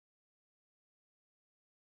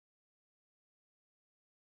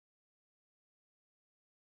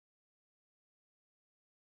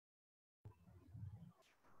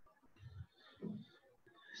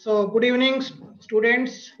So good evening,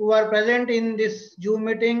 students who are present in this Zoom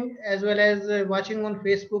meeting as well as watching on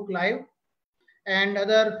Facebook Live and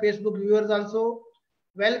other Facebook viewers also.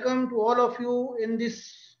 Welcome to all of you in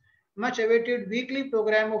this much awaited weekly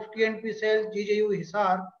program of TNP Cell GJU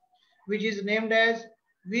Hisar, which is named as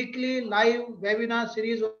Weekly Live Webinar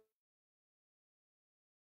Series.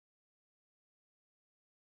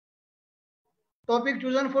 Topic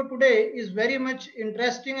chosen for today is very much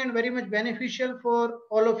interesting and very much beneficial for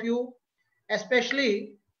all of you,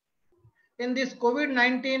 especially in this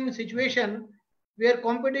COVID-19 situation where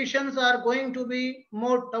competitions are going to be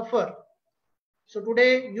more tougher. So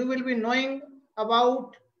today you will be knowing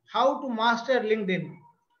about how to master LinkedIn.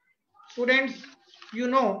 Students, you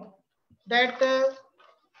know that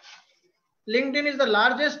LinkedIn is the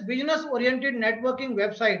largest business-oriented networking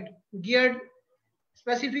website geared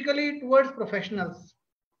specifically towards professionals.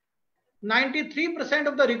 93%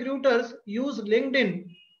 of the recruiters use LinkedIn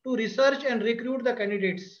to research and recruit the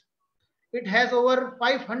candidates. It has over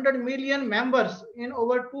 500 million members in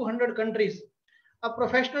over 200 countries. A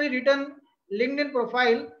professionally written LinkedIn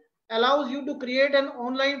profile allows you to create an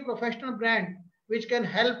online professional brand which can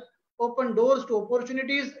help open doors to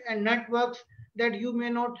opportunities and networks that you may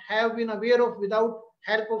not have been aware of without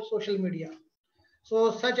help of social media. So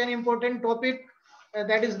such an important topic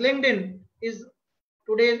that is LinkedIn is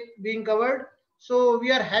today being covered. So we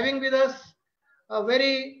are having with us a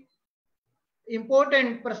very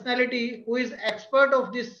important personality who is expert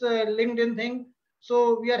of this LinkedIn thing.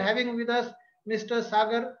 So we are having with us Mr.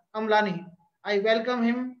 Sagar Amlani. I welcome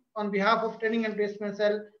him on behalf of Training and Placement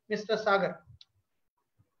Cell, Mr. Sagar.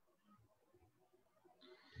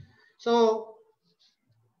 So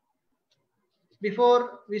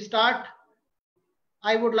before we start,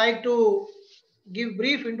 I would like to give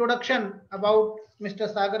brief introduction about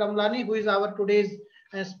Mr. Sagar Amlani, who is our today's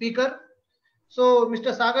speaker. So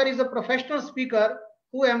Mr. Sagar is a professional speaker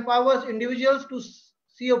who empowers individuals to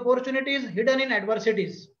see opportunities hidden in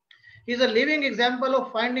adversities. He is a living example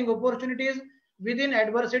of finding opportunities within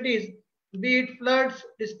adversities, be it floods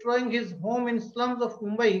destroying his home in slums of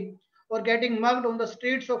Mumbai or getting mugged on the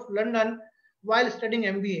streets of London while studying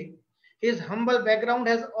MBA. His humble background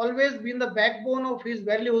has always been the backbone of his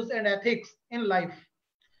values and ethics in life.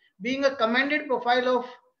 Being a commended profile of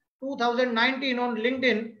 2019 on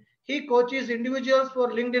LinkedIn, he coaches individuals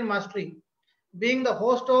for LinkedIn mastery. Being the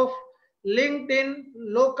host of LinkedIn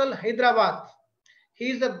Local Hyderabad,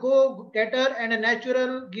 he is a go-getter and a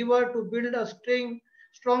natural giver to build a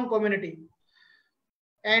strong community.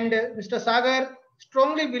 And Mr. Sagar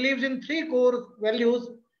strongly believes in three core values: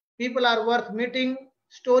 people are worth meeting,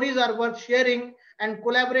 stories are worth sharing, and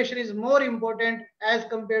collaboration is more important as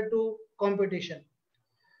compared to competition.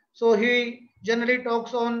 So he generally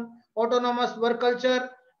talks on autonomous work culture,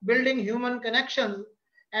 building human connections,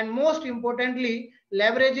 and most importantly,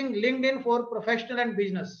 leveraging LinkedIn for professional and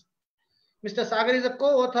business. Mr. Sagar is a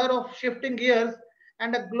co-author of Shifting Gears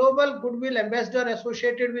and a global goodwill ambassador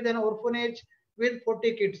associated with an orphanage with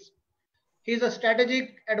 40 kids. He is a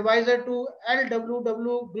strategic advisor to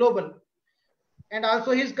LWW Global, and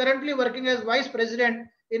also he is currently working as vice president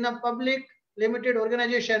in a public limited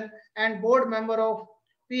organization and board member of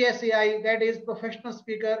PSAI, that is Professional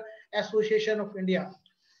Speaker Association of India.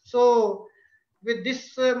 So with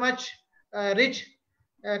this much rich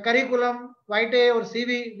curriculum vitae or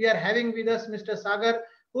CV, we are having with us Mr. Sagar,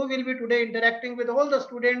 who will be today interacting with all the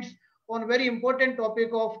students on very important topic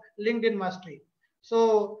of LinkedIn mastery.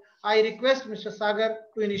 So I request Mr. Sagar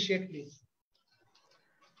to initiate, please.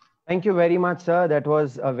 Thank you very much, sir. That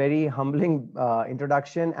was a very humbling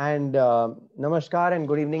introduction. And namaskar and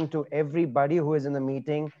good evening to everybody who is in the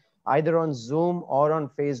meeting, either on Zoom or on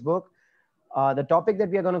Facebook. The topic that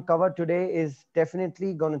we are going to cover today is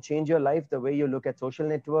definitely going to change your life, the way you look at social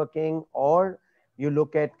networking or you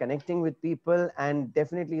look at connecting with people, and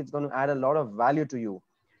definitely it's going to add a lot of value to you.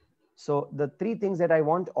 So the three things that I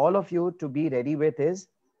want all of you to be ready with is,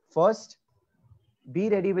 first, be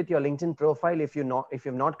ready with your LinkedIn profile. If you've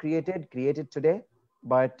not created, create it today.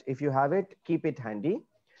 But if you have it, keep it handy.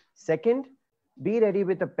 Second, be ready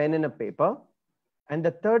with a pen and a paper. And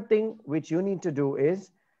the third thing which you need to do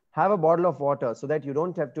is have a bottle of water so that you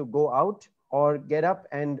don't have to go out or get up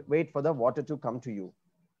and wait for the water to come to you.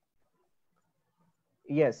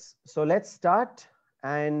 Yes, so let's start,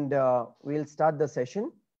 and we'll start the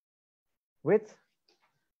session with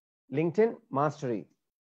LinkedIn mastery.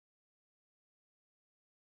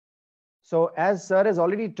 So as sir has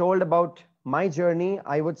already told about my journey,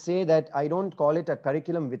 I would say that I don't call it a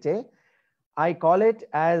curriculum vitae. I call it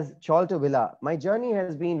as Cholta Villa. My journey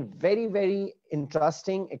has been very, very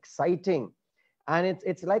interesting, exciting, and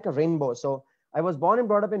it's like a rainbow. So I was born and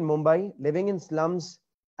brought up in Mumbai, living in slums,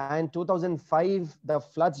 and 2005, the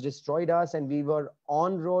floods destroyed us and we were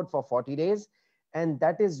on road for 40 days. And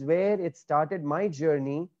that is where it started my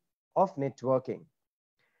journey of networking.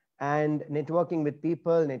 And networking with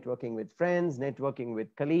people, networking with friends, networking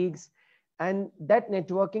with colleagues. And that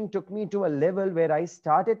networking took me to a level where I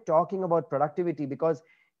started talking about productivity, because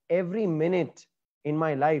every minute in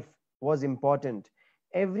my life was important.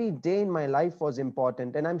 Every day in my life was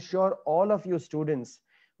important. And I'm sure all of you students,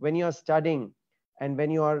 when you're studying and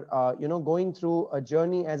when you are going through a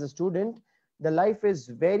journey as a student, the life is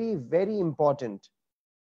very, very important.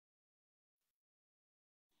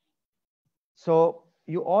 So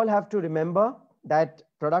you all have to remember that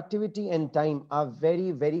productivity and time are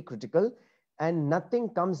very, very critical, and nothing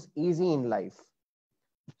comes easy in life.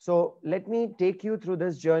 So let me take you through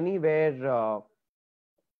this journey where,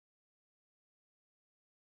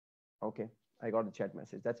 okay, I got a chat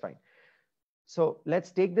message. That's fine. So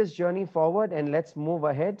let's take this journey forward and let's move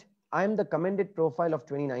ahead. I'm the commended profile of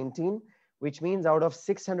 2019, which means out of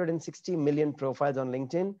 660 million profiles on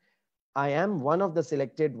LinkedIn, I am one of the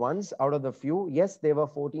selected ones out of the few. Yes, there were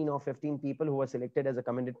 14 or 15 people who were selected as a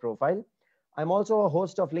commended profile. I'm also a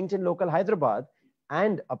host of LinkedIn Local Hyderabad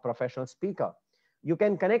and a professional speaker. You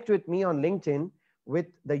can connect with me on LinkedIn with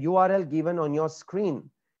the URL given on your screen.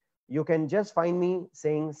 You can just find me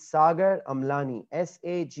saying Sagar Amlani,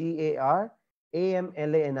 SAGAR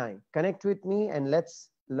AMLANI. Connect with me and let's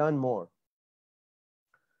learn more.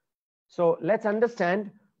 So let's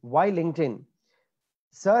understand why LinkedIn.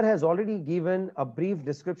 Sir has already given a brief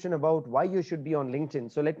description about why you should be on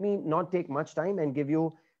LinkedIn. So let me not take much time and give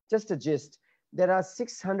you just a gist. There are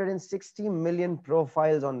 660 million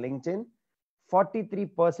profiles on LinkedIn.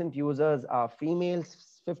 43% users are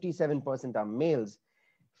females, 57% are males.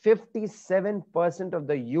 57% of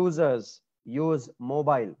the users use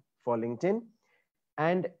mobile for LinkedIn.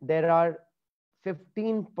 And there are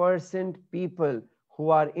 15% people who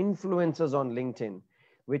are influencers on LinkedIn,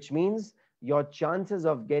 which means your chances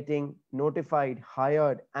of getting notified,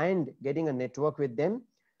 hired, and getting a network with them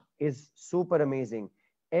is super amazing.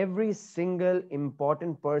 Every single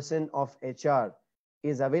important person of HR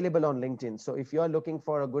is available on LinkedIn. So if you are looking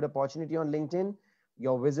for a good opportunity on LinkedIn,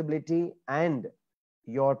 your visibility and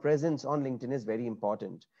your presence on LinkedIn is very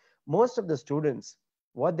important. Most of the students,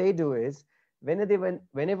 what they do is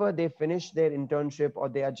whenever they finish their internship or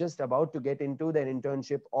they are just about to get into their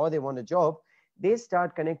internship or they want a job, they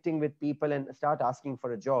start connecting with people and start asking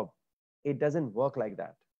for a job. It doesn't work like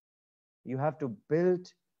that. You have to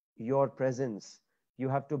build your presence. You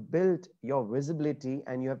have to build your visibility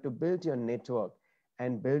and you have to build your network.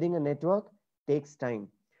 And building a network takes time.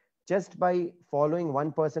 Just by following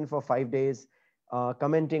one person for 5 days,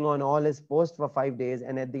 commenting on all his posts for 5 days,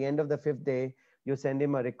 and at the end of the 5th day, you send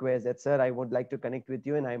him a request that, sir, I would like to connect with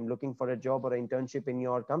you and I'm looking for a job or an internship in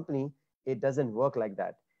your company. It doesn't work like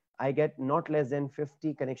that. I get not less than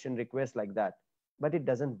 50 connection requests like that, but it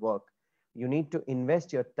doesn't work. You need to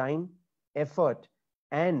invest your time, effort,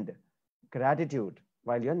 and gratitude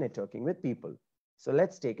while you're networking with people. So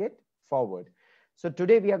let's take it forward. So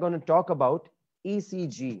today we are going to talk about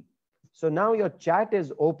ECG. So now your chat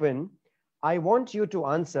is open. I want you to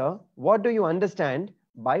answer, what do you understand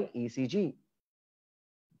by ECG?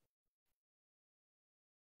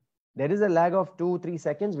 There is a lag of 2-3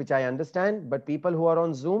 seconds, which I understand, but people who are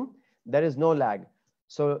on Zoom, there is no lag.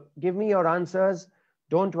 So give me your answers.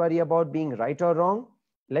 Don't worry about being right or wrong.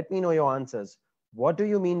 Let me know your answers. What do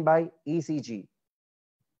you mean by ECG?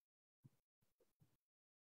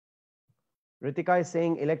 Ritika is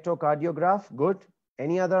saying electrocardiograph. Good.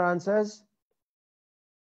 Any other answers?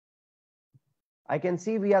 I can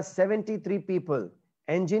see we are 73 people.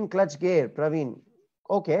 Engine clutch gear, Praveen.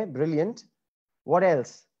 Okay, brilliant. What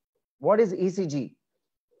else? What is ECG?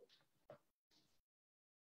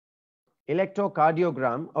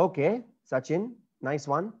 Electrocardiogram. Okay, Sachin, nice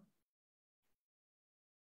one.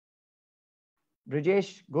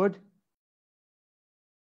 Brijesh, good.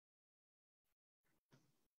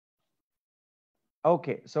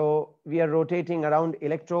 Okay, so we are rotating around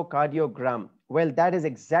electrocardiogram. Well, that is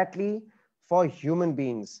exactly for human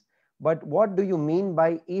beings. But what do you mean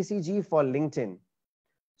by ECG for LinkedIn?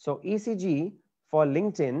 So ECG for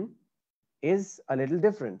LinkedIn is a little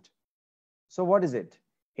different. So what is it?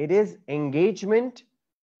 It is engagement,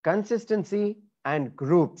 consistency, and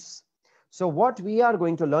groups. So what we are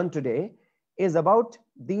going to learn today is about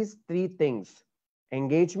these three things: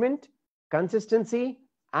 engagement, consistency,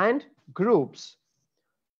 and groups.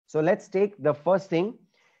 So let's take the first thing.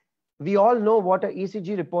 We all know what an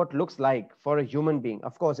ECG report looks like for a human being.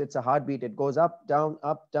 Of course, it's a heartbeat. It goes up, down,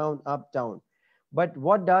 up, down, up, down. But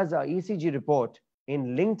what does a ECG report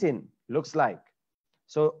in LinkedIn looks like?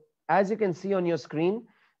 So as you can see on your screen,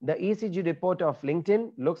 the ECG report of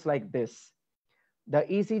LinkedIn looks like this. The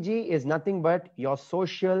ECG is nothing but your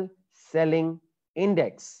social selling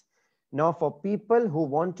index. Now, for people who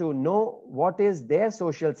want to know what is their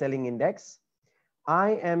social selling index,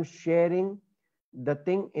 I am sharing the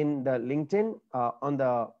thing in the LinkedIn on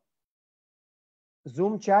the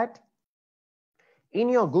Zoom chat. In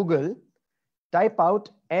your Google, type out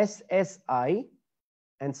SSI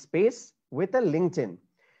and space with a LinkedIn.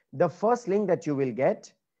 The first link that you will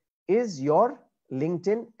get is your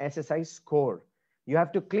LinkedIn SSI score. You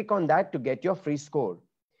have to click on that to get your free score.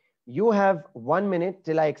 You have 1 minute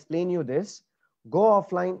till I explain you this. Go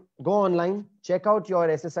offline, go online, check out your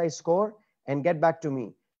SSI score and get back to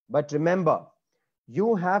me. But remember,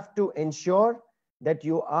 you have to ensure that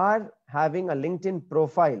you are having a LinkedIn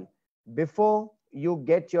profile before you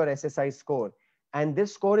get your SSI score. And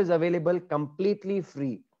this score is available completely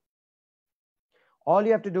free. All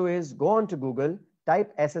you have to do is go on to Google,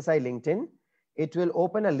 type SSI LinkedIn. It will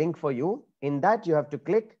open a link for you. In that, you have to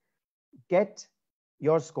click get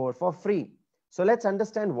your score for free. So let's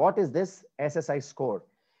understand what is this SSI score.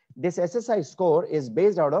 This SSI score is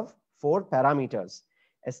based out of 4 parameters.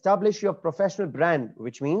 Establish your professional brand,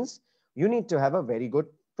 which means you need to have a very good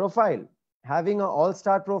profile. Having an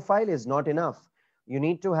all-star profile is not enough. You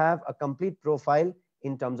need to have a complete profile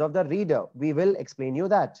in terms of the reader. We will explain you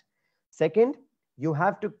that. Second, you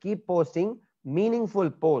have to keep posting meaningful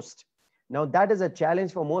posts. Now that is a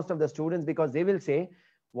challenge for most of the students because they will say,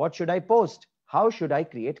 what should I post? How should I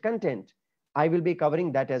create content? I will be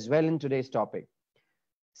covering that as well in today's topic.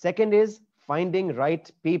 Second is finding right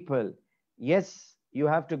people. Yes, you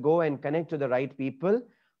have to go and connect to the right people.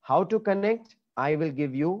 How to connect? I will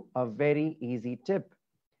give you a very easy tip.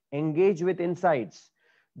 Engage with insights.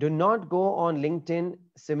 Do not go on LinkedIn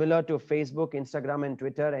similar to Facebook, Instagram, and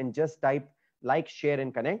Twitter and just type like, share,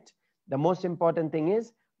 and connect. The most important thing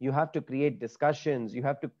is you have to create discussions. You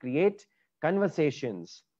have to create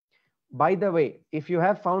conversations. By the way, if you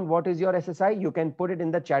have found what is your SSI, you can put it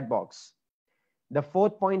in the chat box. The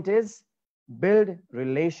fourth point is build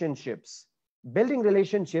relationships. Building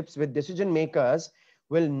relationships with decision makers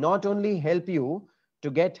will not only help you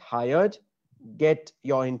to get hired, get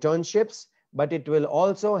your internships, but it will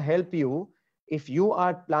also help you if you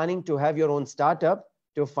are planning to have your own startup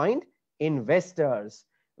to find investors.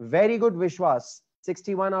 Very good, Vishwas.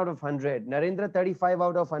 61 out of 100. Narendra, 35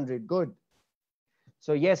 out of 100. Good.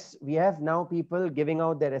 So yes, we have now people giving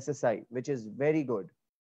out their SSI, which is very good.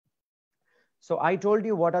 So I told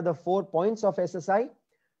you what are the 4 points of SSI.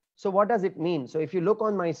 So what does it mean? So if you look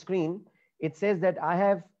on my screen, it says that I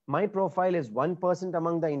have my profile is 1%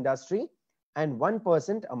 among the industry and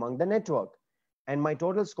 1% among the network. And my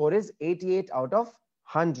total score is 88 out of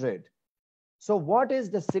 100. So what is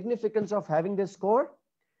the significance of having this score?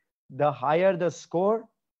 The higher the score,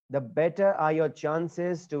 the better are your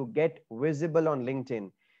chances to get visible on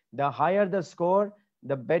LinkedIn. The higher the score,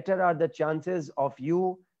 the better are the chances of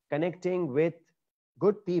you connecting with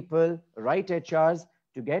good people, right HRs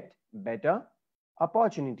to get better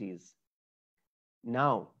opportunities.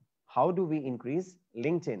 Now, how do we increase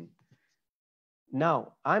LinkedIn?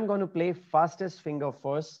 Now, I'm going to play fastest finger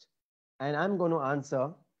first, and I'm going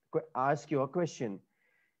to ask you a question.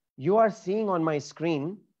 You are seeing on my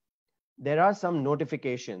screen, there are some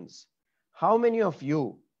notifications. How many of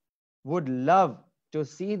you would love to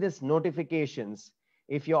see these notifications?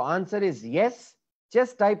 If your answer is yes,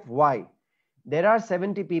 just type Y. There are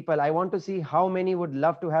 70 people. I want to see how many would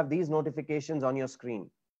love to have these notifications on your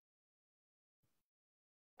screen.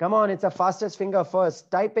 Come on, it's a fastest finger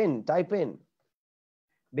first. Type in, type in.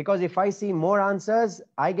 Because if I see more answers,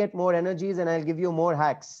 I get more energies and I'll give you more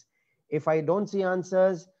hacks. If I don't see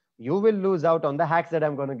answers, you will lose out on the hacks that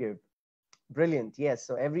I'm going to give. Brilliant. Yes.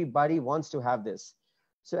 So everybody wants to have this.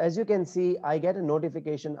 So as you can see, I get a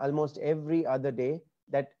notification almost every other day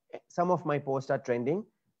that some of my posts are trending,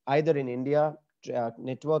 either in India,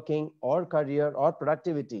 networking or career or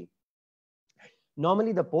productivity.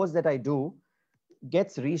 Normally the post that I do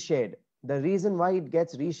gets reshared. The reason why it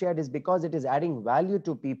gets reshared is because it is adding value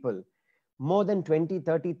to people. More than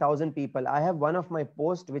 20-30,000 people. I have one of my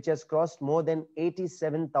posts which has crossed more than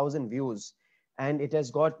 87,000 views, and it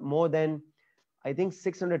has got more than, I think,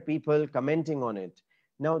 600 people commenting on it.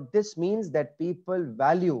 Now, this means that people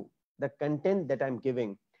value the content that I'm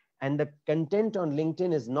giving, and the content on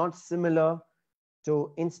LinkedIn is not similar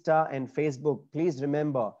to Insta and Facebook. Please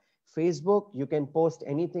remember, Facebook, you can post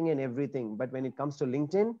anything and everything, but when it comes to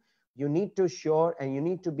LinkedIn, you need to show and you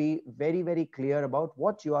need to be very, very clear about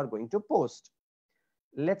what you are going to post.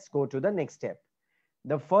 Let's go to the next step.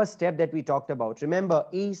 the first step that we talked about. Remember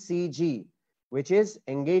ECG, which is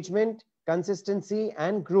engagement, consistency,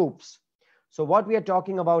 and groups. So what we are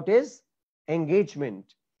talking about is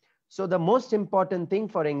engagement. So the most important thing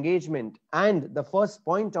for engagement and the first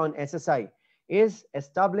point on SSI is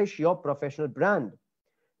establish your professional brand.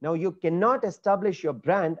 Now you cannot establish your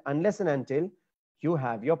brand unless and until you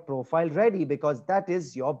have your profile ready, because that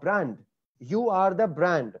is your brand. You are the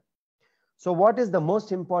brand. So what is the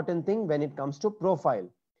most important thing when it comes to profile?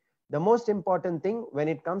 The most important thing when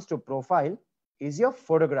it comes to profile is your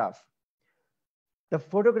photograph. The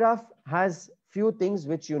photograph has few things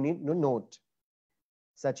which you need to note,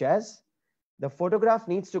 such as the photograph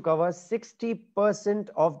needs to cover 60%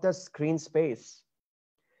 of the screen space.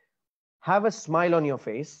 Have a smile on your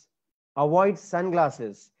face. Avoid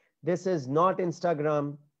sunglasses. This is not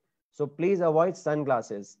Instagram. So please avoid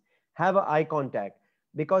sunglasses. Have an eye contact,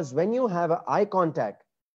 because when you have an eye contact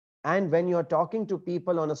and when you're talking to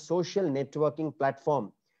people on a social networking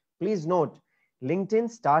platform, please note, LinkedIn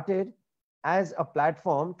started as a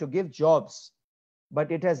platform to give jobs,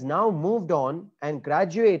 but it has now moved on and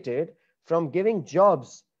graduated from giving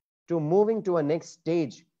jobs to moving to a next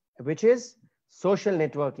stage, which is social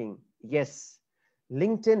networking. Yes,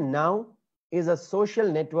 LinkedIn now is a social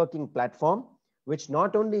networking platform which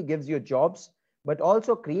not only gives you jobs, but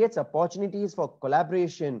also creates opportunities for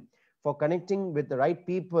collaboration, for connecting with the right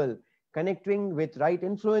people, connecting with right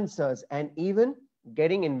influencers, and even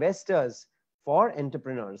getting investors for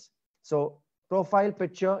entrepreneurs. So profile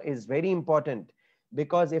picture is very important,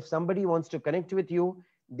 because if somebody wants to connect with you,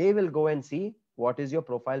 they will go and see what is your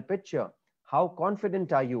profile picture. How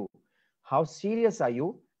confident are you? How serious are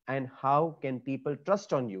you? And how can people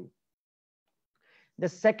trust on you? The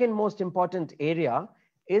second most important area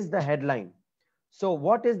is the headline. So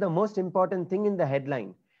what is the most important thing in the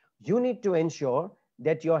headline? You need to ensure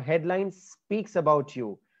that your headline speaks about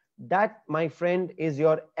you. That, my friend, is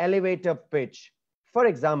your elevator pitch. For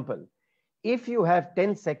example, if you have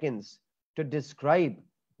 10 seconds to describe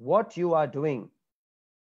what you are doing,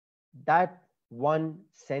 that one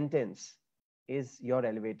sentence is your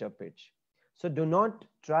elevator pitch. So do not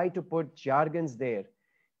try to put jargons there.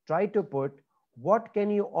 Try to put what can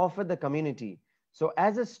you offer the community. So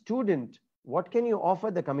as a student, what can you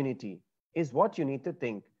offer the community is what you need to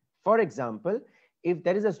think. For example, if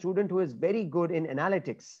there is a student who is very good in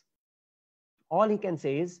analytics, all he can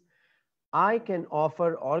say is, I can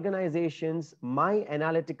offer organizations my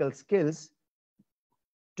analytical skills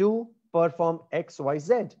to perform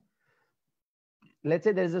XYZ. Let's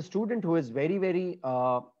say there is a student who is very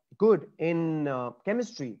good in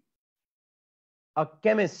chemistry, a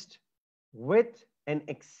chemist with an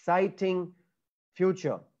exciting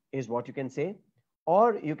future is what you can say.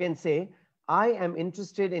 Or you can say, I am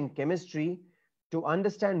interested in chemistry to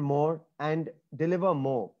understand more and deliver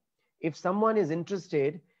more. If someone is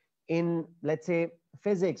interested in, let's say,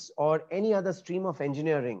 physics or any other stream of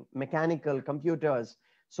engineering, mechanical, computers,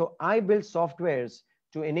 so I build softwares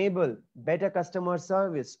to enable better customer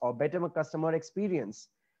service or better customer experience.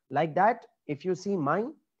 Like that, if you see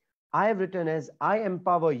mine, I have written as, I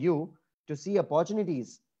empower you to see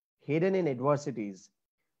opportunities hidden in adversities.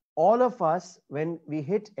 All of us, when we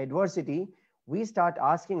hit adversity, we start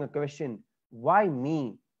asking a question, why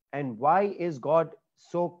me? And why is God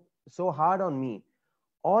so hard on me?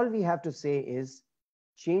 All we have to say is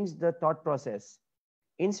change the thought process.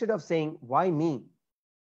 Instead of saying, why me?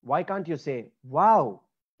 Why can't you say, wow,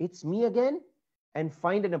 it's me again? And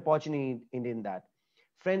find an opportunity in that.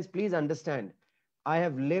 Friends, please understand, I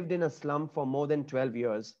have lived in a slum for more than 12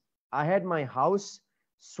 years. I had my house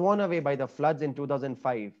sworn away by the floods in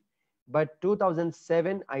 2005. But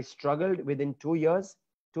 2007, I struggled within 2 years.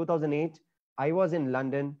 2008, I was in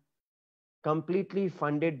London, completely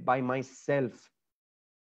funded by myself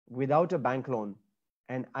without a bank loan.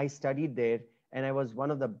 And I studied there, and I was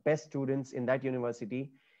one of the best students in that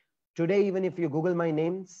university. Today, even if you Google my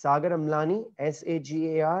name, Sagar Amlani,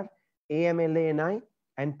 SAGAR AMLANI,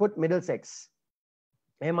 and put Middlesex,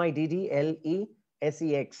 MIDDLESEX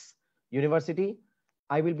University,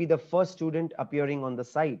 I will be the first student appearing on the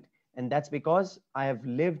site. And that's because I have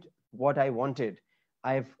lived what I wanted.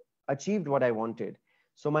 I have achieved what I wanted.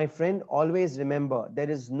 So my friend, always remember, there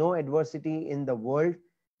is no adversity in the world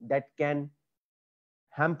that can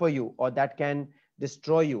hamper you or that can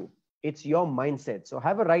destroy you. It's your mindset. So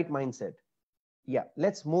have a right mindset. Yeah,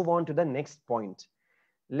 let's move on to the next point.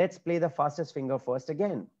 Let's play the fastest finger first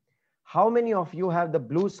again. How many of you have the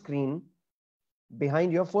blue screen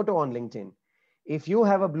behind your photo on LinkedIn? If you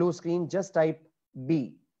have a blue screen, just type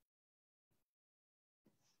B.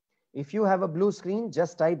 If you have a blue screen,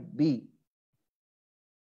 just type B.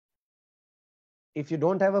 If you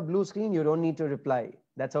don't have a blue screen, you don't need to reply.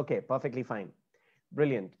 That's okay. Perfectly fine.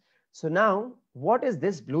 Brilliant. So now, what is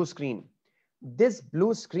this blue screen? This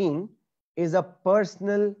blue screen is a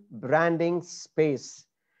personal branding space.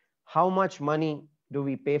 How much money do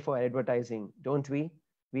we pay for advertising? Don't we?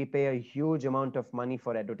 We pay a huge amount of money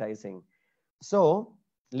for advertising. So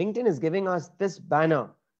LinkedIn is giving us this banner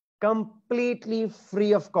completely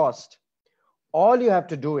free of cost. All you have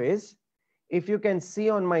to do is, if you can see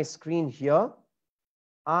on my screen here,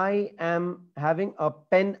 I am having a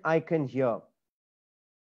pen icon here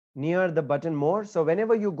near the button more. So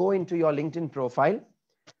whenever you go into your LinkedIn profile,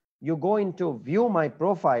 you go into view my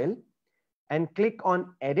profile and click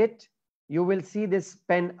on edit, you will see this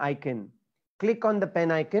pen icon. Click on the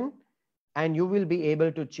pen icon and you will be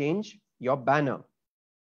able to change your banner.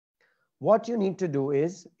 What you need to do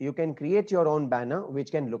is you can create your own banner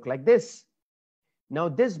which can look like this. Now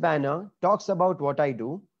this banner talks about what I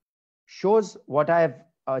do, shows what I have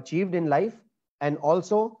achieved in life, and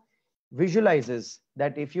also visualizes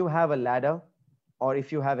that if you have a ladder or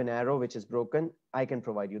if you have an arrow which is broken, I can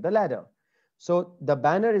provide you the ladder. So the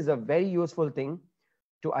banner is a very useful thing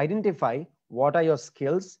to identify what are your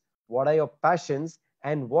skills, what are your passions,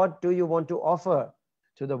 and what do you want to offer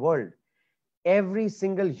to the world. Every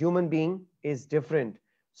single human being is different.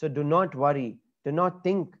 So do not worry. Do not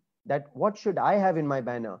think that what should I have in my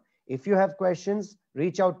banner? If you have questions,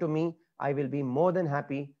 reach out to me. I will be more than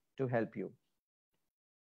happy to help you.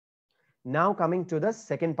 Now coming to the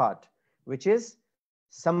second part, which is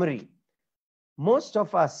summary. Most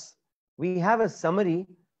of us, we have a summary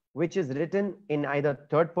which is written in either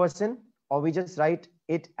third person or we just write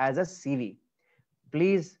it as a CV.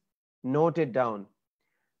 Please note it down.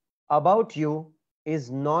 About you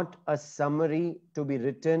is not a summary to be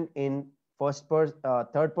written in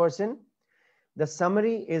third person. The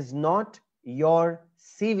summary is not your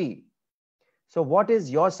CV. So what is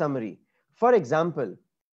your summary? For example,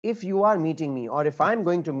 if you are meeting me or if I'm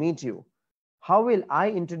going to meet you, how will I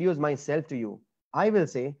introduce myself to you? I will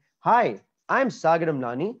say, hi, I'm Sagar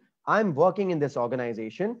Amlani. I'm working in this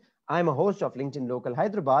organization. I'm a host of LinkedIn Local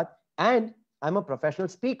Hyderabad and I'm a professional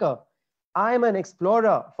speaker. I'm an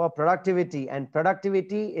explorer for productivity and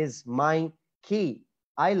productivity is my key.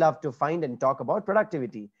 I love to find and talk about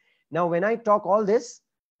productivity. Now, when I talk all this,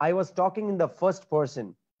 I was talking in the first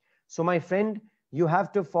person. So my friend, you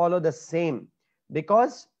have to follow the same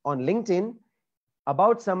because on LinkedIn,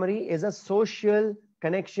 about summary is a social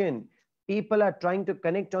connection. People are trying to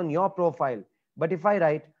connect on your profile. But if I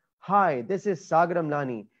write, hi, this is Sagar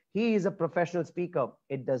Amlani. He is a professional speaker.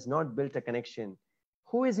 It does not build a connection.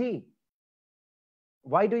 Who is he?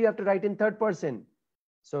 Why do you have to write in third person?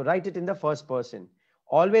 So write it in the first person.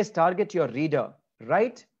 Always target your reader.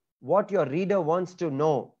 Write what your reader wants to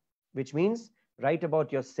know, which means write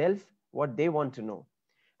about yourself, what they want to know.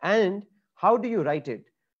 And how do you write it?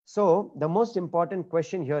 So the most important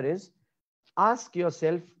question here is ask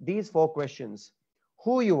yourself these 4 questions.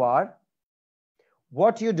 Who you are,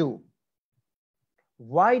 what you do,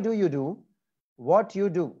 why do you do what you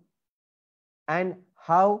do, and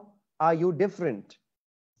how are you different?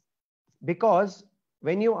 Because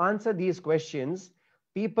when you answer these questions,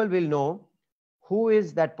 people will know who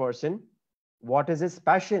is that person, what is his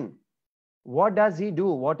passion, what does he do,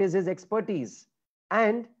 what is his expertise,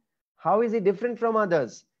 and how is he different from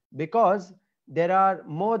others? Because there are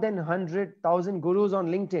more than 100,000 gurus on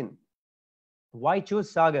LinkedIn. Why choose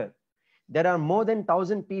Sagar? There are more than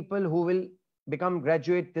 1,000 people who will become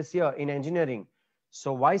graduate this year in engineering.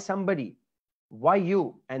 So why somebody? Why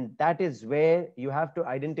you? And that is where you have to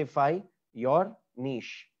identify your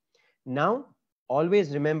niche. Now,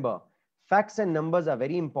 always remember, facts and numbers are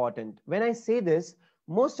very important. When I say this,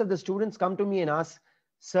 most of the students come to me and ask,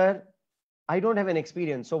 sir, I don't have an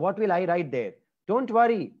experience. So what will I write there? Don't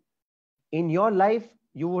worry. In your life,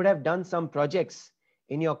 you would have done some projects.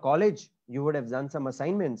 In your college, you would have done some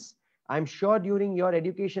assignments. I'm sure during your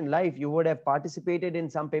education life, you would have participated in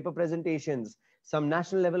some paper presentations, some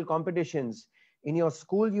national level competitions. In your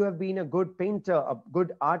school, you have been a good painter, a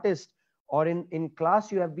good artist, or in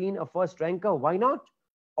class, you have been a first ranker. Why not?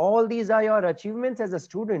 All these are your achievements as a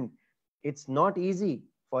student. It's not easy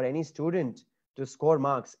for any student to score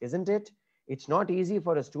marks, isn't it? It's not easy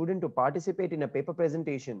for a student to participate in a paper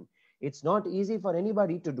presentation. It's not easy for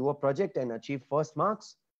anybody to do a project and achieve first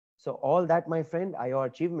marks. So all that, my friend, are your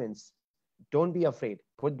achievements. Don't be afraid.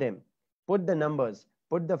 Put them. Put the numbers,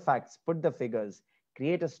 put the facts, put the figures,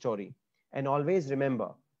 create a story. And always remember,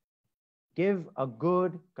 give a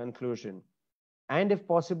good conclusion. And if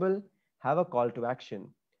possible, have a call to action.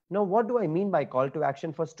 Now, what do I mean by call to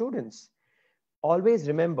action for students? Always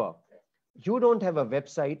remember, You don't have a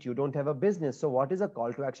website, you don't have a business. So what is a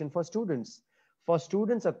call to action for students? For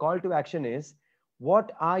students, a call to action is,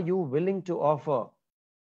 what are you willing to offer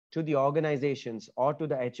to the organizations or to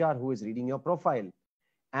the HR who is reading your profile?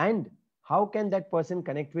 And how can that person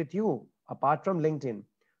connect with you apart from LinkedIn?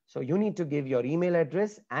 So you need to give your email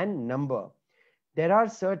address and number. There are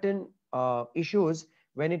certain issues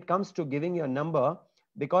when it comes to giving your number,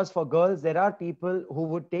 because for girls, there are people who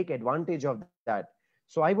would take advantage of that.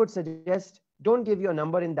 So I would suggest, don't give your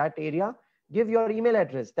number in that area. Give your email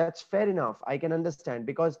address. That's fair enough. I can understand,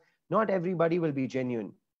 because not everybody will be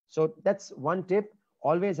genuine. So that's one tip.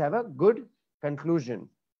 Always have a good conclusion.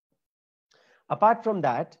 Apart from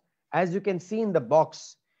that, as you can see in the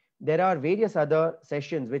box, there are various other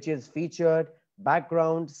sessions, which is featured,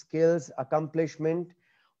 background, skills, accomplishment.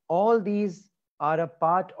 All these are a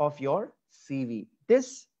part of your CV.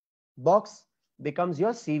 This box becomes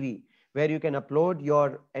your CV, where you can upload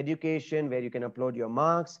your education, where you can upload your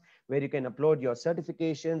marks, where you can upload your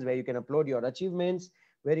certifications, where you can upload your achievements,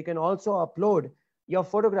 where you can also upload your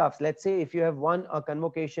photographs. Let's say if you have won a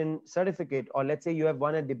convocation certificate, or let's say you have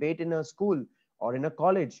won a debate in a school or in a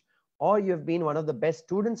college, or you have been one of the best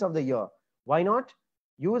students of the year. Why not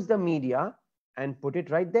use the media and put it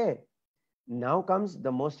right there? Now comes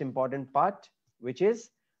the most important part, which is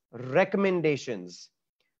recommendations.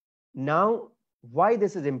 Now, why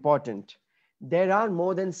this is important? There are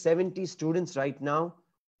more than 70 students right now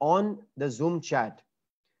on the Zoom chat.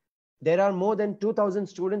 There are more than 2000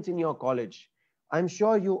 students in your college. I'm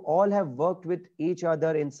sure you all have worked with each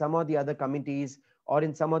other in some of the other committees, or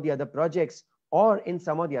in some of the other projects, or in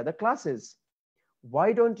some of the other classes.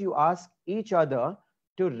 Why don't you ask each other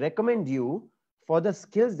to recommend you for the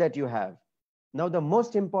skills that you have? Now, the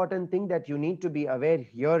most important thing that you need to be aware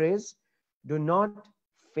here is, do not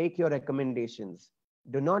fake your recommendations.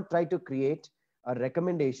 Do not try to create a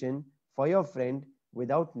recommendation for your friend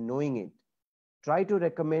without knowing it. Try to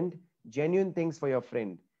recommend genuine things for your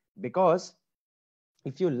friend, because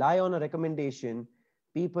if you lie on a recommendation,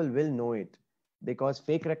 people will know it, because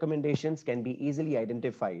fake recommendations can be easily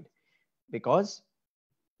identified. Because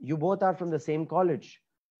you both are from the same college.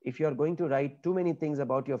 If you are going to write too many things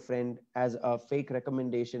about your friend as a fake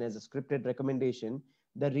recommendation, as a scripted recommendation,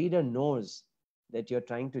 the reader knows that you're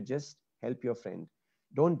trying to just help your friend.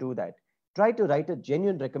 Don't do that. Try to write a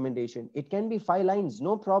genuine recommendation. It can be 5 lines,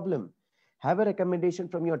 no problem. Have a recommendation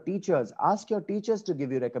from your teachers. Ask your teachers to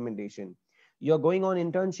give you recommendation. You're going on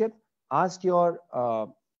internship, ask your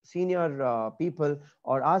senior people,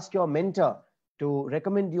 or ask your mentor to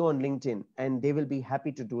recommend you on LinkedIn, and they will be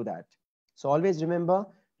happy to do that. So always remember,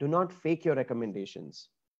 do not fake your recommendations.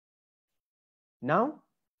 Now,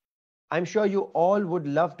 I'm sure you all would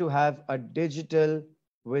love to have a digital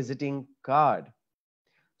visiting card.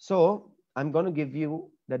 So I'm going to give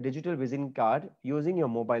you the digital visiting card using your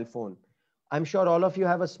mobile phone. I'm sure all of you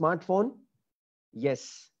have a smartphone.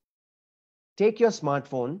 Yes. Take your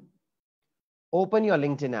smartphone, open your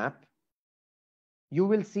LinkedIn app. You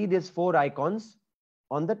will see these 4 icons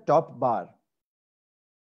on the top bar.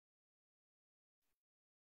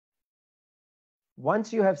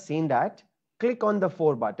 Once you have seen that, click on the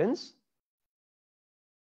 4 buttons.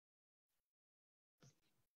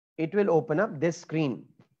 It will open up this screen.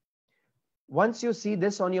 Once you see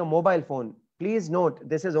this on your mobile phone, please note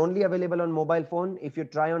this is only available on mobile phone. If you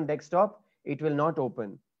try on desktop, it will not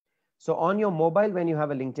open. So on your mobile, when you have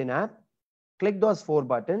a LinkedIn app, click those 4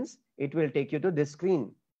 buttons. It will take you to this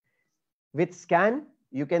screen. With scan,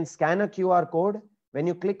 you can scan a QR code. When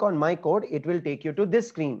you click on my code, it will take you to this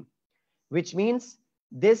screen, which means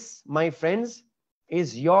this, my friends,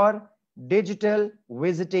 is your digital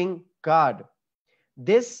visiting card.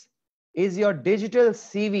 This is your digital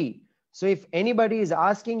CV. So if anybody is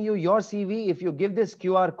asking you your CV, if you give this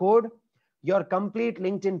QR code, your complete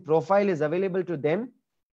LinkedIn profile is available to them,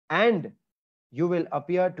 and you will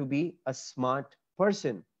appear to be a smart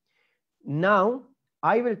person. Now,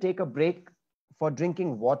 I will take a break for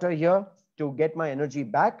drinking water here to get my energy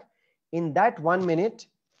back. In that 1 minute,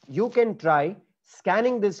 you can try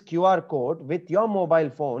scanning this QR code with your mobile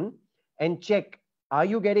phone and check, are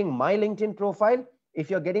you getting my LinkedIn profile? If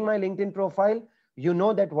you're getting my LinkedIn profile, you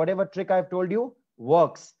know that whatever trick I've told you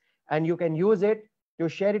works, and you can use it to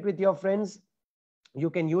share it with your friends. You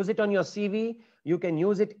can use it on your CV. You can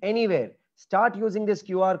use it anywhere. Start using this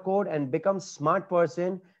QR code and become smart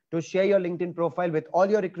person to share your LinkedIn profile with all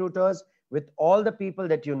your recruiters, with all the people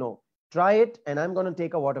that you know. Try it, and I'm going to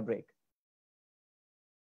take a water break.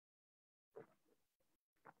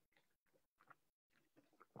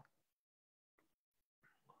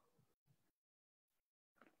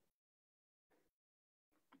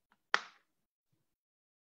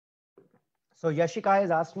 So Yashika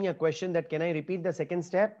has asked me a question that can I repeat the second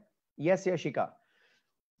step? Yes, Yashika.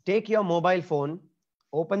 Take your mobile phone,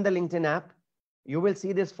 open the LinkedIn app. You will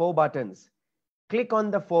see these 4 buttons. Click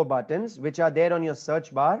on the 4 buttons which are there on your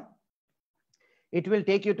search bar. It will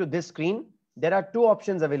take you to this screen. There are 2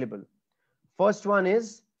 options available. First one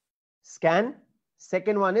is scan.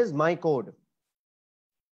 Second one is my code.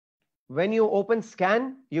 When you open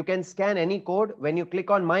scan, you can scan any code. When you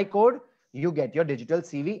click on my code, you get your digital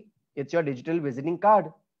CV. It's your digital visiting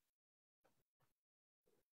card.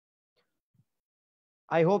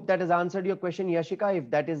 I hope that has answered your question, Yashika. If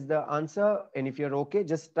that is the answer, and if you're okay,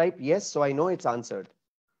 just type yes so I know it's answered.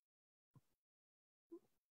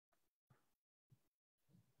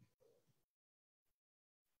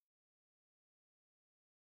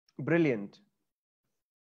 Brilliant.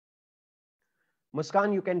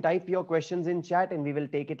 Muskan, you can type your questions in chat and we will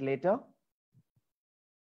take it later.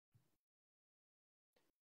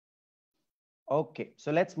 Okay,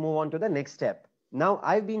 so let's move on to the next step. Now,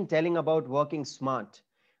 I've been telling about working smart.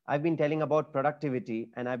 I've been telling about productivity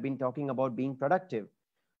and I've been talking about being productive.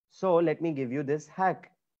 So let me give you this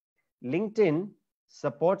hack. LinkedIn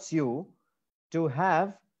supports you to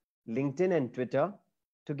have LinkedIn and Twitter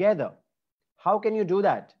together. How can you do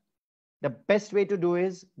that? The best way to do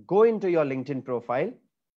is go into your LinkedIn profile,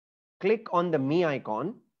 click on the me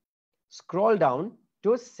icon, scroll down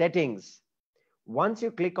to settings. Once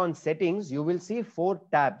you click on settings, you will see 4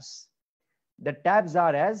 tabs. The tabs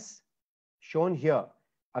are as shown here: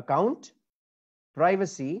 account,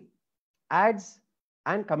 privacy, ads,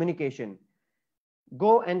 and communication.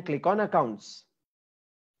 Go and click on accounts.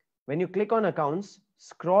 When you click on accounts,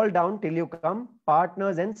 scroll down till you come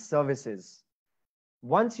partners and services.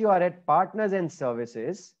 Once you are at partners and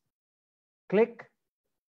services, click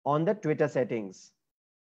on the Twitter settings.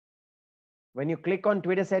 When you click on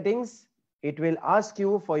Twitter settings, it will ask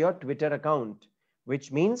you for your Twitter account,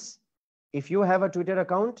 which means if you have a Twitter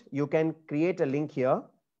account, you can create a link here.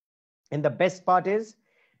 And the best part is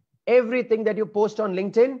everything that you post on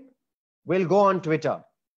LinkedIn will go on Twitter.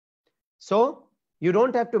 So you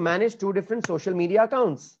don't have to manage 2 different social media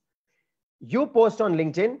accounts. You post on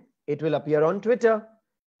LinkedIn, it will appear on Twitter,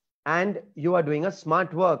 and you are doing a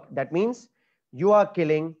smart work. That means you are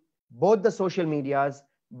killing both the social medias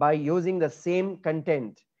by using the same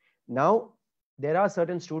content. Now, there are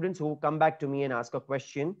certain students who come back to me and ask a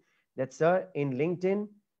question that, sir, in LinkedIn,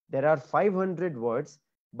 there are 500 words,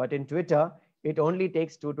 but in Twitter, it only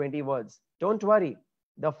takes 220 words. Don't worry.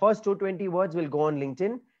 The first 220 words will go on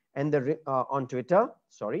LinkedIn and on Twitter,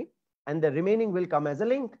 and the remaining will come as a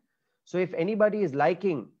link. So if anybody is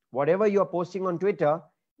liking whatever you're posting on Twitter,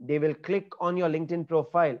 they will click on your LinkedIn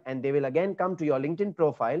profile and they will again come to your LinkedIn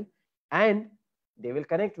profile and they will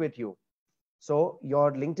connect with you. So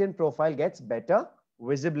your LinkedIn profile gets better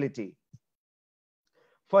visibility.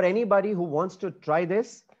 For anybody who wants to try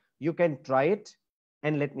this, you can try it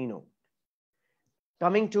and let me know.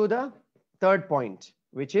 Coming to the third point,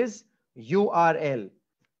 which is URL.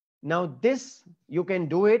 Now this, you can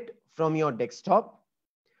do it from your desktop.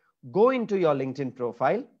 Go into your LinkedIn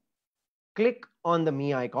profile, click on the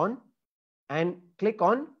me icon and click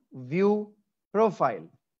on view profile.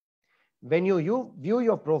 When you view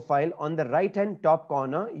your profile, on the right hand top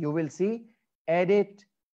corner, you will see edit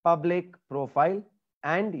public profile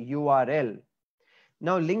and URL.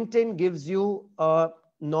 Now LinkedIn gives you a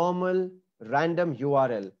normal random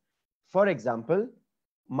URL. For example,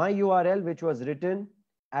 my URL, which was written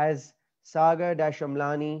as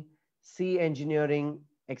Sagar-Amlani, C engineering,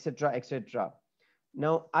 etc., etc.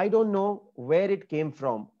 Now, I don't know where it came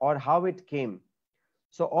from or how it came.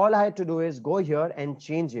 So all I had to do is go here and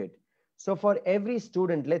change it. So for every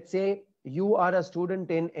student, let's say you are a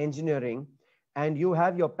student in engineering and you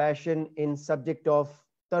have your passion in subject of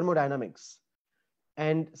thermodynamics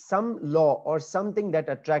and some law or something that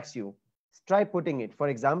attracts you, try putting it. For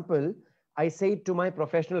example, I say it to my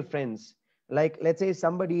professional friends, like let's say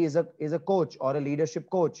somebody is a coach or a leadership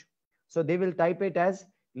coach. So they will type it as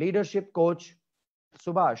leadership coach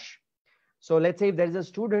Subhash. So let's say if there is a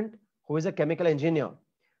student who is a chemical engineer.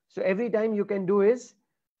 So every time you can do is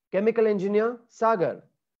chemical engineer Sagar.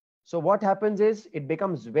 So what happens is it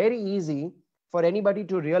becomes very easy for anybody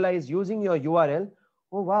to realize using your URL,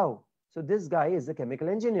 oh wow, so this guy is a chemical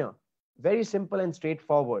engineer. Very simple and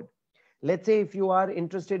straightforward. Let's say if you are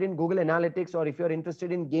interested in Google Analytics, or if you're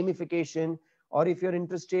interested in gamification, or if you're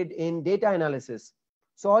interested in data analysis.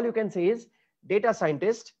 So all you can say is data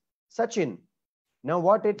scientist Sachin. Now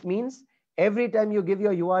what it means, every time you give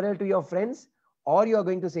your URL to your friends, all you are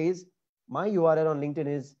going to say is my URL on LinkedIn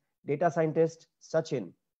is data scientist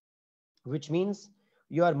Sachin, which means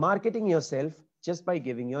you are marketing yourself just by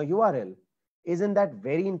giving your URL. Isn't that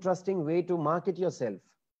very interesting way to market yourself?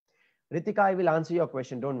 Ritika, I will answer your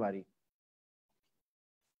question. Don't worry.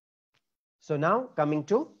 So now coming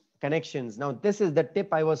to connections. Now this is the tip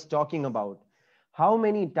I was talking about. How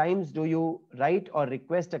many times do you write or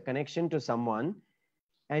request a connection to someone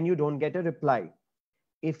and you don't get a reply?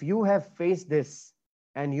 If you have faced this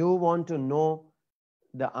and you want to know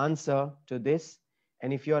the answer to this,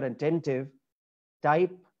 and if you're attentive,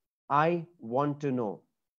 type I want to know.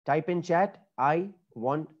 Type in chat, I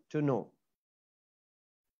want to know.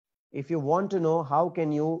 If you want to know how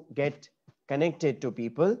can you get connected to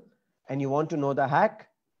people and you want to know the hack,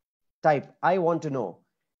 type I want to know.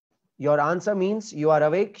 Your answer means you are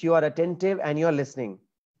awake, you are attentive, and you are listening.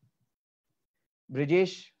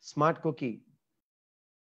 Brijesh, smart cookie.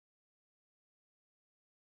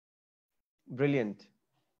 Brilliant.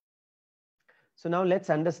 So now let's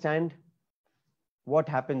understand what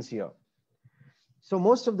happens here. So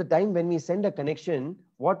most of the time when we send a connection,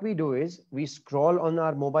 what we do is we scroll on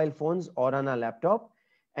our mobile phones or on our laptop,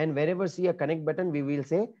 and wherever see a connect button, we will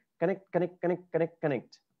say connect, connect, connect, connect,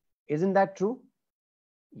 connect. Isn't that true?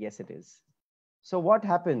 Yes, it is. So what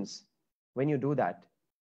happens when you do that?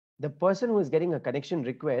 The person who is getting a connection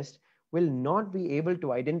request will not be able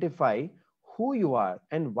to identify who you are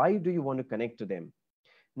and why do you want to connect to them.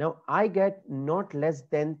 Now, I get not less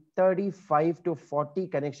than 35 to 40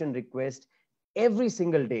 connection requests every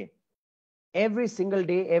single day. Every single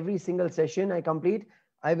day, every single session I complete,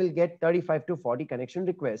 I will get 35 to 40 connection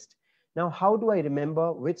requests. Now, how do I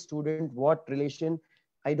remember which student, what relation?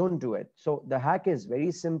 I don't do it. So the hack is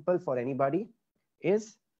very simple for anybody,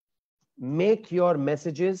 is make your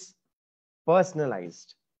messages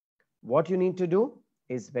personalized. What you need to do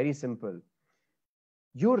is very simple.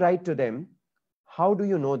 You write to them. How do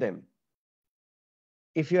you know them?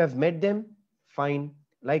 If you have met them, fine.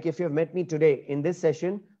 Like if you have met me today in this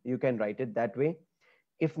session, you can write it that way.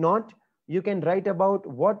 If not, you can write about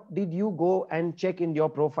what did you go and check in your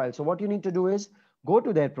profile. So what you need to do is go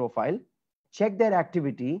to their profile, check their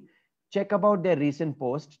activity, check about their recent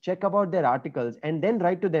post, check about their articles, and then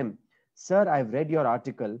write to them, sir, I've read your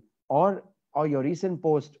article, or your recent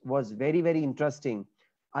post was very, very interesting.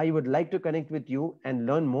 I would like to connect with you and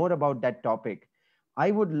learn more about that topic.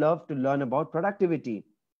 I would love to learn about productivity.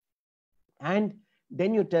 And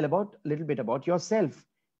then you tell about a little bit about yourself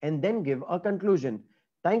and then give a conclusion.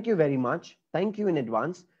 Thank you very much. Thank you in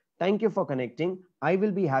advance. Thank you for connecting. I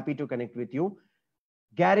will be happy to connect with you.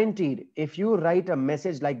 Guaranteed, if you write a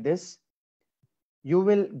message like this, you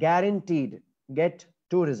will guaranteed get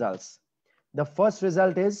two results. The first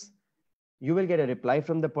result is you will get a reply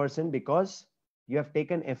from the person because you have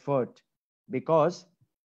taken effort. Because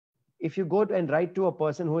if you go and write to a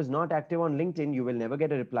person who is not active on LinkedIn, you will never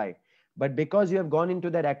get a reply. But because you have gone into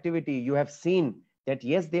that activity, you have seen that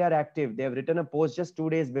yes, they are active. They have written a post just 2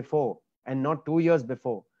 days before and not 2 years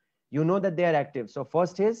before. You know that they are active. So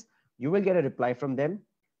first is you will get a reply from them.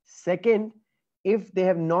 Second, if they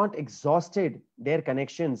have not exhausted their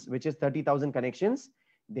connections, which is 30,000 connections,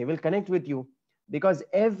 they will connect with you because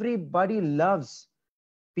everybody loves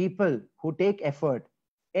people who take effort.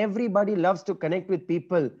 Everybody loves to connect with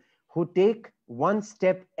people who take one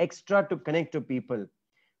step extra to connect to people.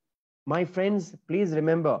 My friends, please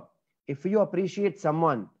remember, if you appreciate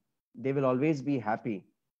someone, they will always be happy.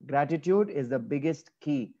 Gratitude is the biggest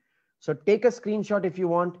key. So take a screenshot if you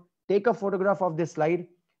want, take a photograph of this slide.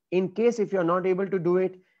 In case if you're not able to do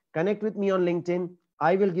it, connect with me on LinkedIn.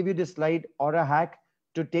 I will give you this slide or a hack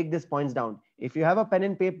to take these points down. If you have a pen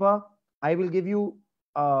and paper, I will give you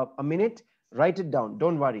a minute, write it down.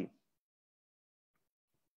 Don't worry.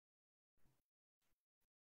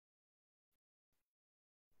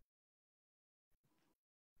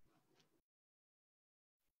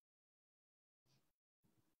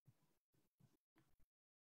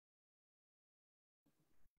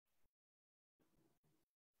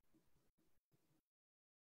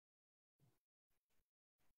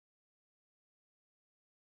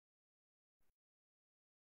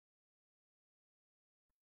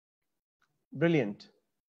 Brilliant.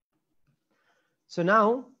 So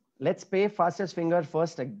now let's pay fastest finger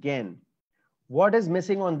first again. What is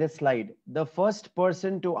missing on this slide? The first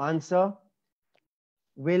person to answer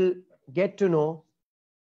will get to know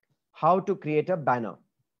how to create a banner.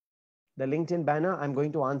 The LinkedIn banner I'm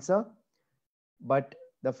going to answer, but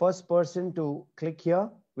the first person to click here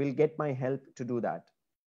will get my help to do that.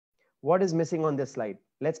 What is missing on this slide?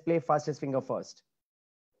 Let's play fastest finger first.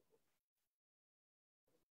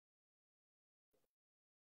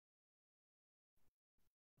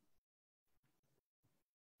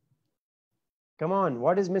 Come on,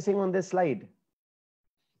 what is missing on this slide?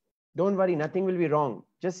 Don't worry, nothing will be wrong.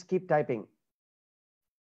 Just keep typing.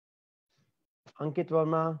 Ankit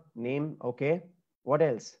Verma, name, okay. What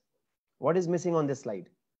else? What is missing on this slide?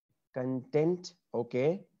 Content,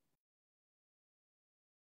 okay.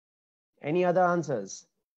 Any other answers?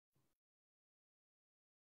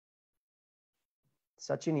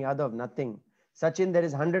 Sachin Yadav, nothing. Sachin, there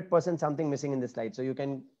is 100% something missing in this slide. So you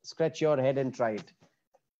can scratch your head and try it.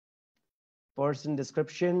 Person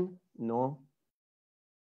description, no.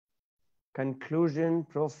 Conclusion,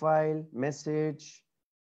 profile, message,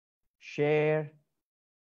 share,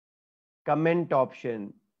 comment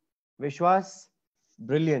option. Vishwas,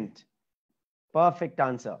 brilliant. Perfect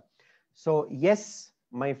answer. So yes,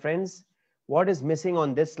 my friends, what is missing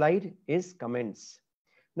on this slide is comments.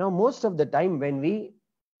 Now, most of the time when we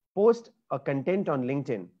post a content on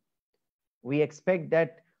LinkedIn, we expect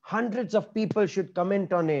that hundreds of people should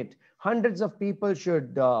comment on it. Hundreds of people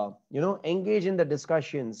should, engage in the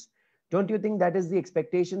discussions. Don't you think that is the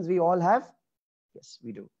expectations we all have? Yes,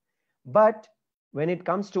 we do. But when it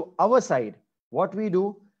comes to our side, what we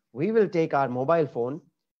do, we will take our mobile phone,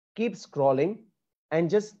 keep scrolling, and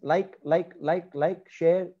just like,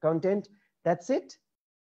 share content. That's it.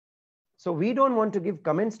 So we don't want to give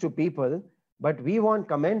comments to people, but we want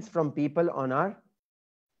comments from people on our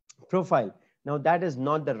profile. Now, that is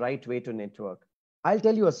not the right way to network. I'll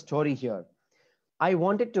tell you a story here. I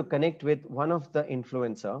wanted to connect with one of the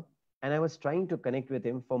influencer, and I was trying to connect with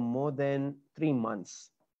him for more than 3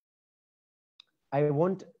 months. I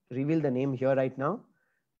won't reveal the name here right now,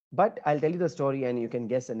 but I'll tell you the story and you can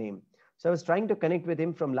guess a name. So I was trying to connect with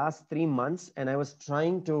him from last 3 months, and I was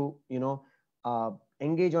trying to,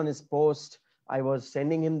 engage on his post. I was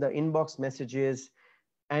sending him the inbox messages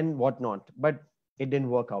and whatnot, but it didn't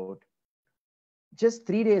work out. Just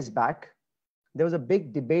 3 days back, there was a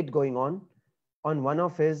big debate going on one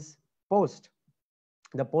of his posts.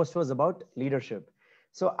 The post was about leadership.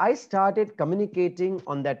 So I started communicating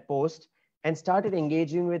on that post and started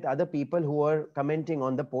engaging with other people who were commenting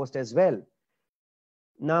on the post as well.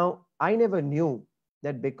 Now, I never knew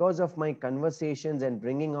that because of my conversations and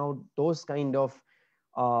bringing out those kind of,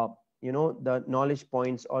 the knowledge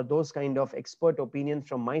points or those kind of expert opinions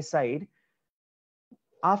from my side,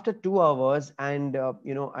 after 2 hours and,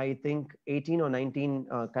 I think 18 or 19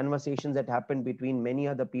 conversations that happened between many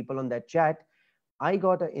other people on that chat, I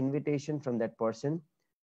got an invitation from that person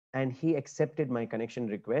and he accepted my connection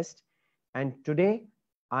request. And today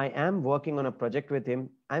I am working on a project with him.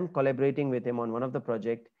 I'm collaborating with him on one of the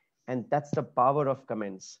project, and that's the power of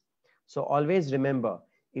comments. So always remember,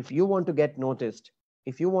 if you want to get noticed,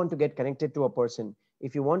 if you want to get connected to a person,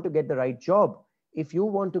 if you want to get the right job, if you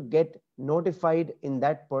want to get notified in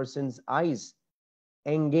that person's eyes,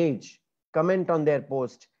 engage, comment on their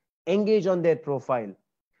post, engage on their profile,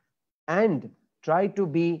 and try to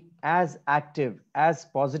be as active, as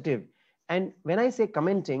positive. And when I say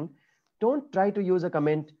commenting, don't try to use a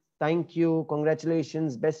comment, thank you,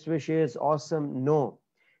 congratulations, best wishes, awesome. No,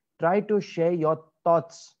 try to share your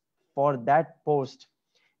thoughts for that post.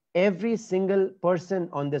 Every single person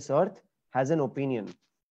on this earth has an opinion.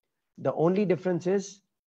 The only difference is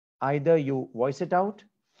either you voice it out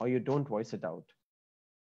or you don't voice it out.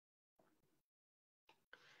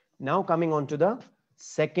 Now coming on to the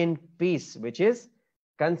second piece, which is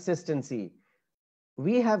consistency.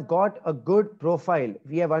 We have got a good profile.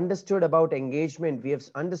 We have understood about engagement. We have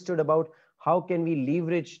understood about how can we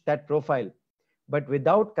leverage that profile. But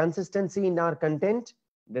without consistency in our content,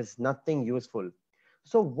 there's nothing useful.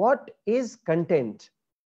 So what is content?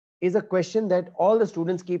 Is a question that all the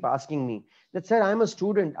students keep asking me. That, sir, I'm a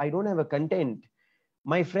student, I don't have a content.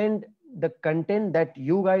 My friend, the content that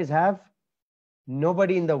you guys have,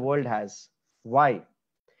 nobody in the world has. Why?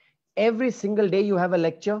 Every single day you have a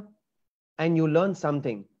lecture and you learn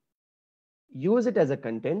something. Use it as a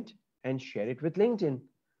content and share it with LinkedIn.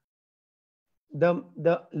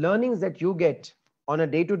 The learnings that you get on a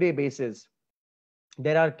day-to-day basis,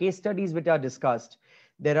 there are case studies which are discussed.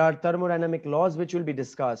 There are thermodynamic laws which will be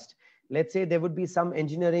discussed. Let's say there would be some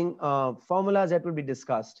engineering formulas that will be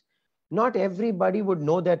discussed. Not everybody would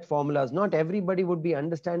know that formulas. Not everybody would be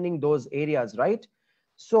understanding those areas, right?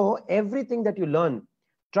 So everything that you learn,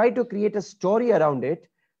 try to create a story around it,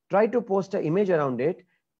 try to post an image around it,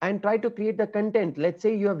 and try to create the content. Let's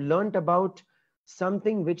say you have learned about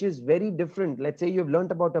something which is very different. Let's say you've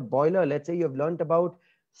learned about a boiler. Let's say you've learned about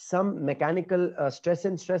some mechanical stress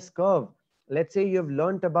and stress curve. Let's say you've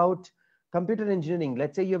learned about computer engineering.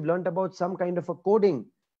 Let's say you've learned about some kind of a coding.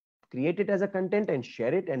 Create it as a content and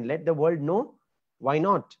share it and let the world know. Why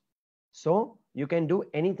not? So you can do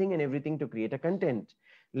anything and everything to create a content.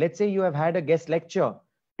 Let's say you have had a guest lecture.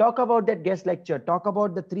 Talk about that guest lecture. Talk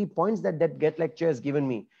about the 3 points that guest lecture has given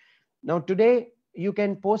me. Now today, You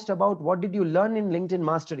can post about what did you learn in LinkedIn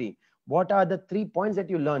Mastery. What are the 3 points that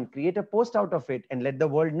you learned? Create a post out of it and let the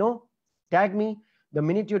world know. Tag me. The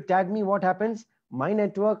minute you tag me, what happens? My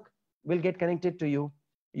network will get connected to you.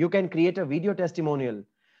 You can create a video testimonial.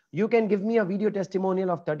 You can give me a video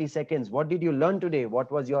testimonial of 30 seconds. What did you learn today?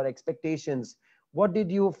 What was your expectations? What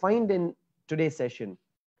did you find in today's session?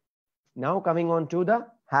 Now coming on to the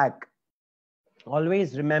hack.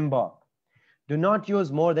 Always remember, do not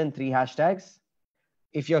use more than 3 hashtags.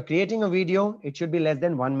 If you're creating a video, it should be less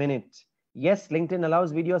than 1 minute. Yes, LinkedIn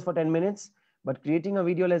allows videos for 10 minutes, but creating a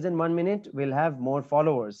video less than 1 minute will have more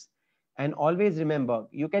followers. And always remember,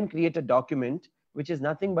 you can create a document which is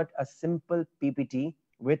nothing but a simple PPT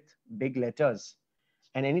with big letters.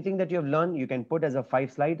 And anything that you have learned, you can put as a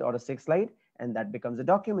 5 slide or a 6 slide, and that becomes a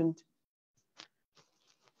document.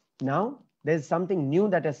 Now, there's something new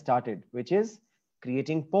that has started, which is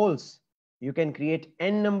creating polls. You can create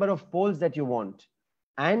n number of polls that you want,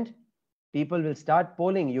 and people will start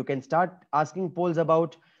polling. You can start asking polls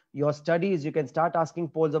about your studies. You can start asking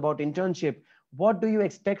polls about internship. What do you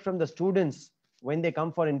expect from the students when they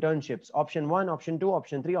come for internships? Option 1, option 2,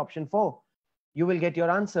 option 3, option 4. You will get your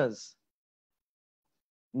answers.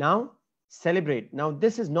 Now, celebrate. Now,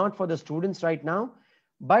 this is not for the students right now,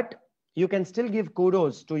 but you can still give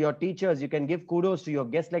kudos to your teachers. You can give kudos to your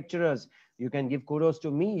guest lecturers. You can give kudos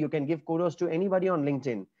to me. You can give kudos to anybody on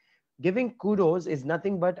LinkedIn. Giving kudos is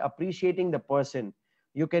nothing but appreciating the person.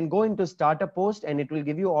 You can go into start a post and it will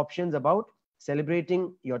give you options about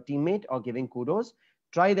celebrating your teammate or giving kudos.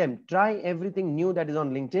 Try them. Try everything new that is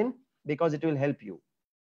on LinkedIn because it will help you.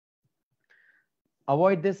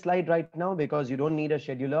 Avoid this slide right now because you don't need a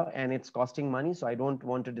scheduler and it's costing money. So I don't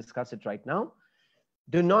want to discuss it right now.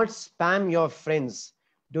 Do not spam your friends.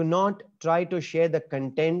 Do not try to share the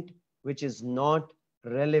content which is not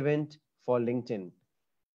relevant for LinkedIn,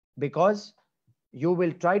 because you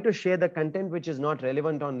will try to share the content which is not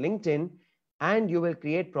relevant on LinkedIn and you will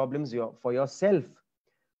create problems for yourself.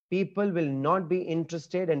 People will not be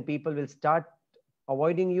interested and people will start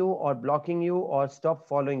avoiding you or blocking you or stop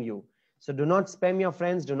following you. So do not spam your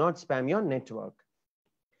friends. Do not spam your network.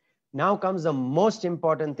 Now comes the most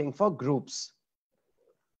important thing for groups.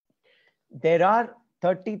 There are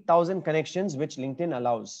 30,000 connections which LinkedIn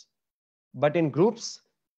allows, but in groups,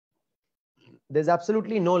 there's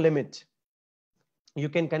absolutely no limit. You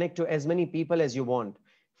can connect to as many people as you want.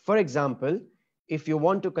 For example, if you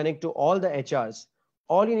want to connect to all the HRs,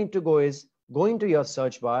 all you need to go is go into your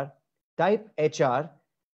search bar, type HR,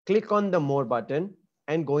 click on the more button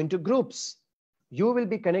and go into groups. You will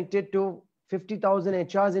be connected to 50,000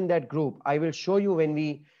 HRs in that group. I will show you when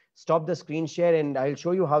we stop the screen share and I'll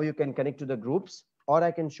show you how you can connect to the groups, or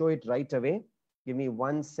I can show it right away. Give me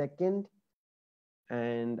 1 second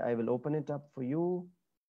and I will open it up for you.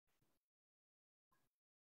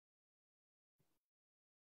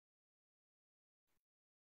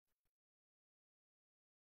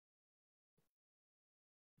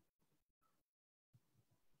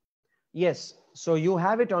 Yes, so you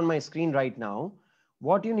have it on my screen right now.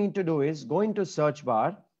 What you need to do is go into search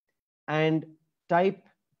bar and type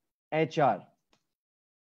HR.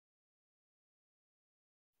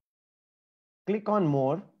 Click on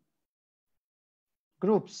more,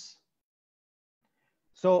 groups.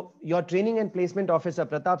 So your training and placement officer,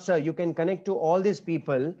 Pratap sir, you can connect to all these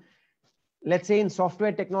people. Let's say in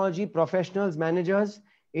software technology, professionals, managers,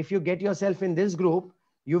 if you get yourself in this group,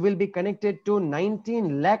 you will be connected to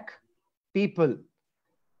 19 lakh people.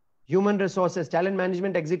 Human resources, talent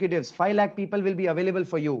management executives, 5 lakh people will be available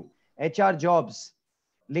for you. HR jobs,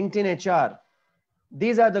 LinkedIn HR.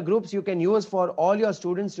 These are the groups you can use for all your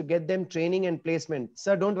students to get them training and placement.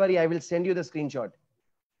 Sir, don't worry, I will send you the screenshot.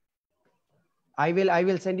 I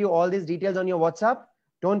will send you all these details on your WhatsApp.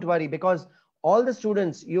 Don't worry, because all the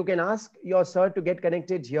students, you can ask your sir to get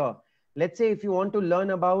connected here. Let's say if you want to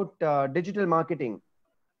learn about digital marketing.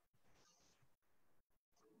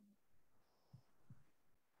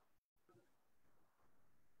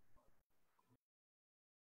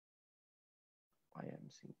 I am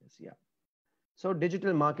seeing this, yeah. So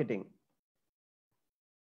digital marketing.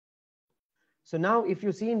 So now if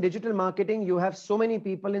you see in digital marketing, you have so many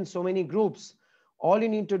people in so many groups. All you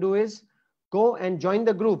need to do is go and join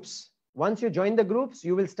the groups. Once you join the groups,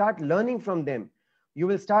 you will start learning from them. You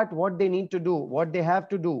will start what they need to do, what they have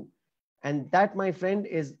to do. And that, my friend,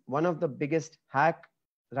 is one of the biggest hack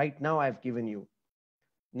right now I've given you.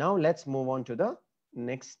 Now let's move on to the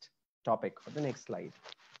next topic or the next slide.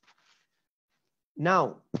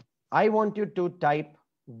 Now, I want you to type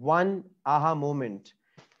one aha moment.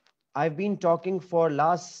 I've been talking for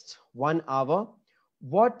last 1 hour.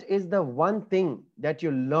 What is the one thing that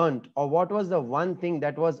you learned, or what was the one thing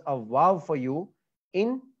that was a wow for you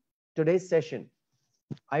in today's session?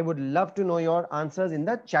 I would love to know your answers in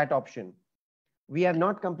the chat option. We have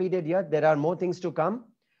not completed yet. There are more things to come,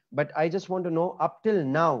 but I just want to know up till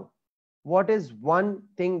now, what is one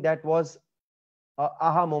thing that was a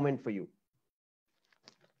aha moment for you?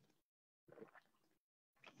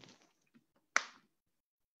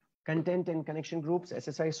 Content and connection groups,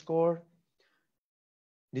 SSI score,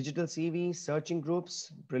 digital CV, searching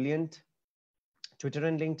groups, brilliant. Twitter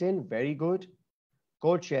and LinkedIn, very good.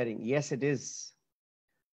 Code sharing, yes, it is.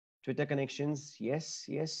 Twitter connections, yes,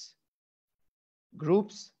 yes.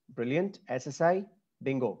 Groups, brilliant. SSI,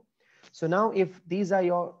 bingo. So now if these are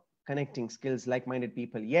your connecting skills, like-minded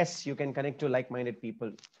people, yes, you can connect to like-minded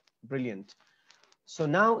people, brilliant. So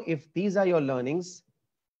now if these are your learnings,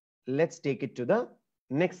 let's take it to the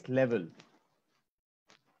next level.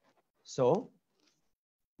 So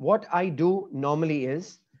what I do normally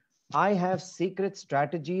is I have secret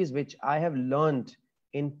strategies which I have learned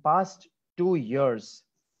in past 2 years.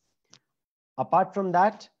 Apart from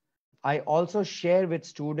that, I also share with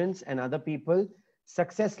students and other people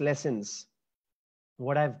success lessons,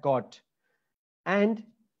 what I've got, and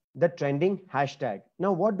the trending hashtag.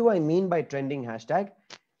 Now, what do I mean by trending hashtag?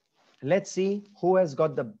 Let's see who has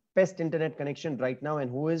got the best internet connection right now and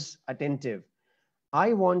who is attentive.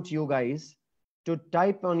 I want you guys to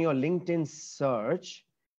type on your LinkedIn search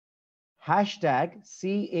hashtag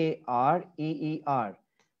CAREER.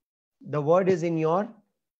 The word is in your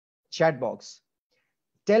chat box.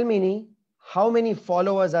 Tell me how many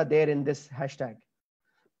followers are there in this hashtag.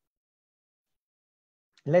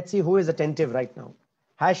 Let's see who is attentive right now.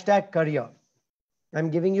 Hashtag career. I'm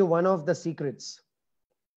giving you one of the secrets.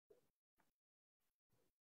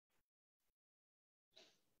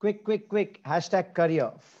 Quick. Hashtag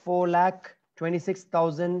career.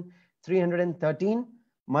 4,26,313.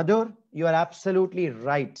 Madhur, you are absolutely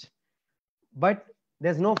right. But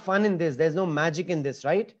there's no fun in this. There's no magic in this,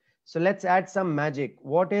 right? So let's add some magic.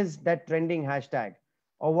 What is that trending hashtag?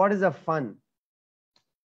 Or what is the fun?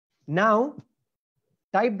 Now,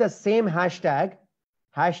 type the same hashtag,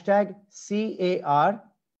 hashtag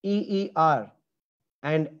CAREER,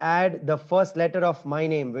 and add the first letter of my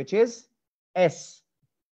name, which is S,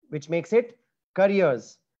 which makes it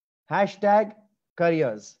careers. Hashtag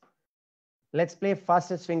careers. Let's play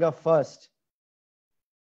fastest finger first.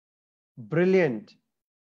 Brilliant.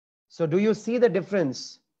 So do you see the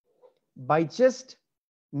difference? By just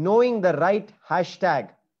knowing the right hashtag,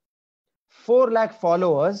 4 lakh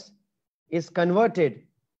followers is converted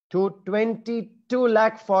to 22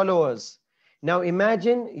 lakh followers. Now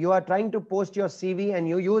imagine you are trying to post your CV and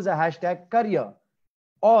you use a hashtag career.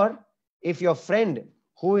 Or if your friend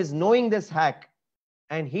who is knowing this hack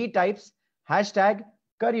and he types hashtag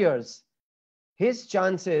careers, his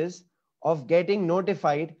chances of getting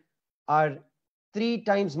notified are 3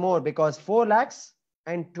 times more, because 4 lakhs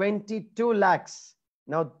and 22 lakhs.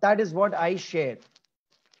 Now that is what I share.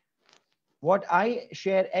 What I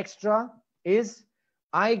share extra is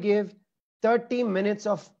I give 30 minutes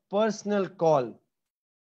of personal call.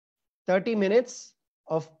 30 minutes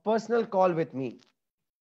of personal call with me.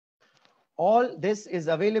 All this is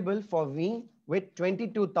available for me with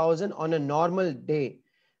 22,000 on a normal day.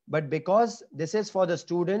 But because this is for the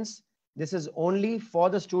students, this is only for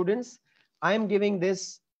the students, I am giving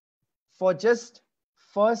this for just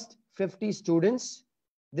first 50 students.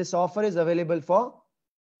 This offer is available for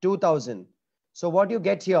 2,000. So what you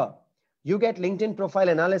get here, you get LinkedIn profile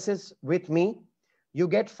analysis with me. You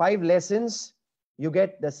get 5 lessons. You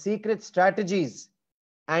get the secret strategies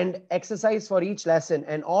and exercise for each lesson.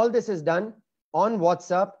 And all this is done on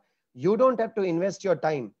WhatsApp. You don't have to invest your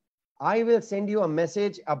time. I will send you a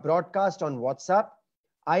message, a broadcast on WhatsApp.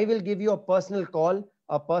 I will give you a personal call,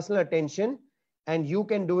 a personal attention, and you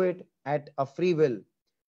can do it at a free will.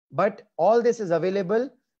 But all this is available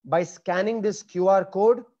by scanning this QR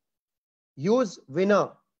code. Use winner.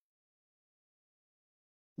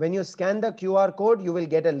 When you scan the QR code, you will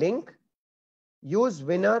get a link. Use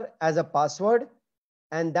winner as a password,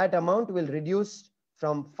 and that amount will reduce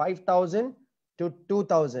from 5,000 to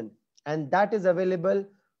 2,000. And that is available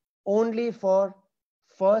only for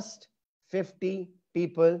first 50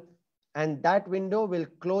 people. And that window will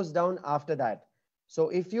close down after that. So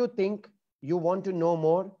if you think you want to know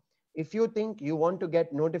more, if you think you want to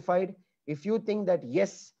get notified, if you think that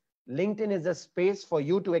yes, LinkedIn is a space for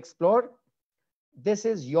you to explore, this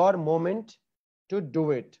is your moment to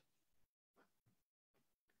do it.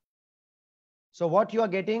 So what you are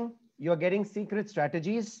getting secret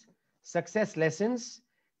strategies, success lessons,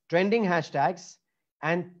 trending hashtags,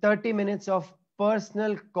 and 30 minutes of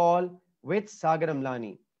personal call with Sagar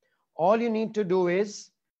Amlani. All you need to do is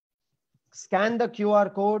scan the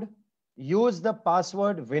QR code, use the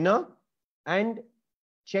password winner, and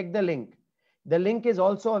check the link. The link is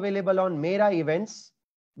also available on Mera Events.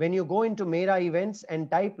 When you go into Mera Events and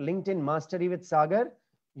type LinkedIn Mastery with Sagar,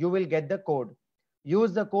 you will get the code.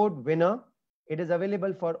 Use the code winner. It is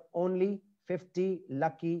available for only 50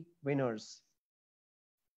 lucky winners.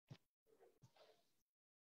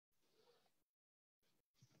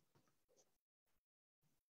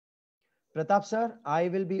 Pratap sir, I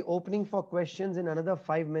will be opening for questions in another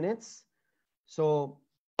 5 minutes. So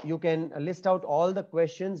you can list out all the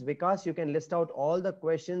questions. Vikas, you can list out all the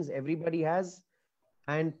questions everybody has,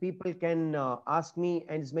 and people can ask me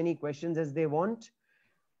as many questions as they want.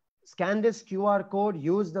 Scan this QR code,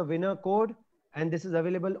 use the winner code, and this is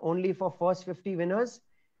available only for first 50 winners.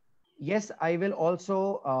 Yes, I will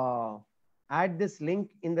also add this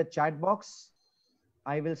link in the chat box.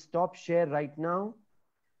 I will stop share right now.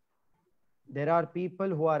 There are people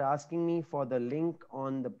who are asking me for the link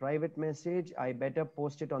on the private message. I better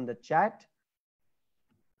post it on the chat.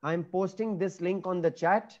 I'm posting this link on the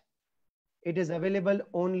chat. It is available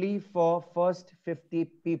only for first 50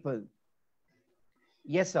 people.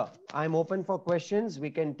 Yes, sir. I'm open for questions. We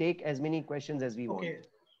can take as many questions as we want.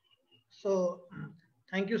 So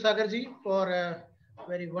thank you, Sagarji, for a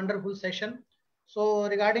very wonderful session. So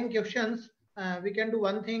regarding questions, we can do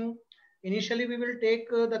one thing. Initially, we will take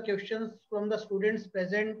the questions from the students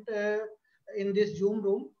present in this Zoom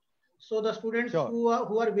room. So the students who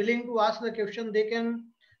are willing to ask the question, they can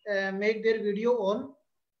make their video on.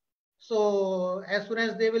 So as soon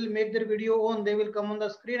as they will make their video on, they will come on the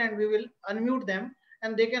screen and we will unmute them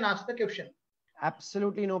and they can ask the question.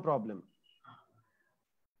 Absolutely no problem.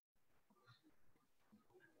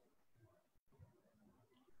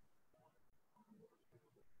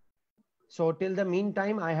 So till the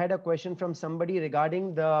meantime, I had a question from somebody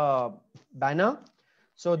regarding the banner.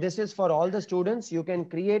 So this is for all the students. You can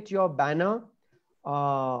create your banner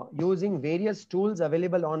using various tools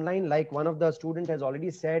available online. Like one of the student has already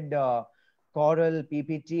said, Corel,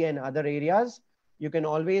 PPT and other areas. You can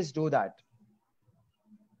always do that.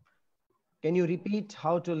 Can you repeat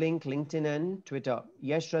how to link LinkedIn and Twitter?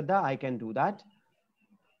 Yes, Shraddha, I can do that.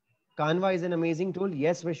 Canva is an amazing tool.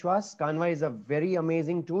 Yes, Vishwas, Canva is a very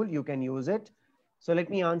amazing tool. You can use it. So let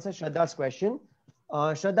me answer Shraddha's question.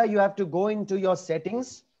 Shraddha, you have to go into your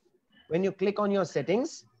settings. When you click on your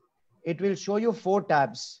settings, it will show you 4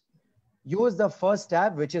 tabs. Use the first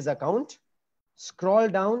tab, which is account. Scroll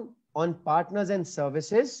down on partners and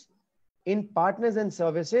services. In partners and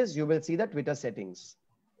services, you will see the Twitter settings.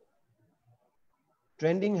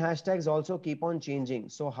 Trending hashtags also keep on changing.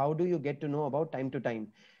 So how do you get to know about time to time?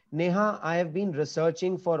 Neha, I have been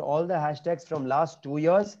researching for all the hashtags from last 2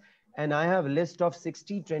 years, and I have a list of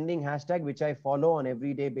 60 trending hashtags which I follow on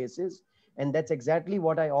everyday basis. And that's exactly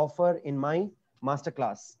what I offer in my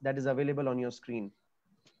masterclass that is available on your screen.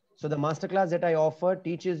 So the masterclass that I offer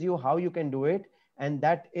teaches you how you can do it. And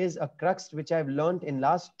that is a crux which I've learned in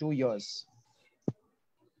last 2 years.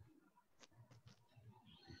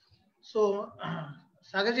 So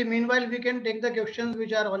Sagarji, meanwhile, we can take the questions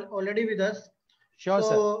which are already with us. Sure,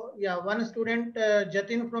 so, yeah, one student,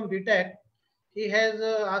 Jatin from BTech, he has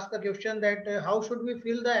asked a question that how should we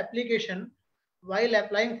fill the application while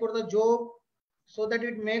applying for the job so that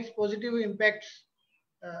it makes positive impacts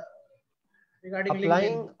regarding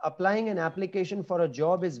LinkedIn? Applying an application for a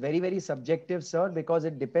job is very, very subjective, sir, because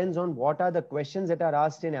it depends on what are the questions that are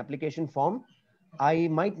asked in application form. I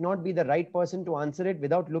might not be the right person to answer it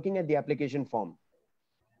without looking at the application form.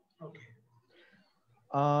 Okay.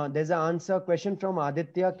 There's an answer question from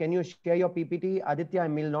Aditya. Can you share your PPT? Aditya, I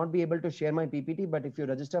will not be able to share my PPT, but if you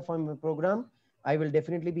register for my program, I will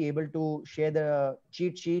definitely be able to share the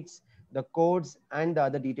cheat sheets, the codes, and the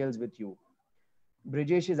other details with you.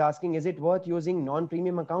 Brijesh is asking, is it worth using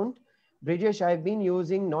non-premium account? Brijesh, I've been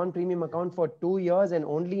using non-premium account for 2 years, and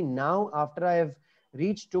only now after I have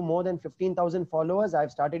reached to more than 15,000 followers,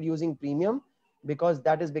 I've started using premium because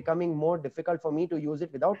that is becoming more difficult for me to use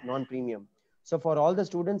it without non-premium. So for all the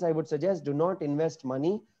students, I would suggest do not invest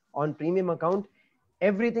money on premium account.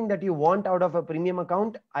 Everything that you want out of a premium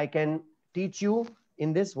account, I can teach you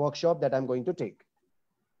in this workshop that I'm going to take.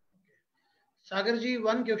 Sagarji,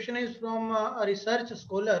 one question is from a research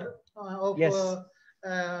scholar of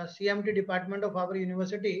CMT department of our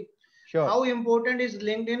university. Sure. How important is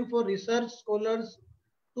LinkedIn for research scholars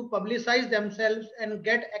to publicize themselves and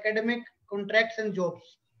get academic contracts and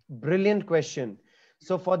jobs? Brilliant question.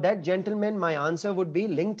 So for that gentleman, my answer would be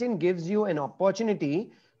LinkedIn gives you an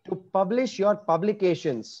opportunity to publish your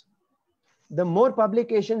publications. The more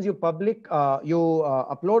publications you upload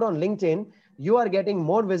on LinkedIn, you are getting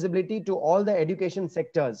more visibility to all the education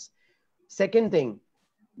sectors. Second thing,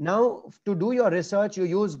 now to do your research, you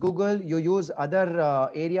use Google, you use other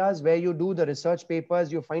areas where you do the research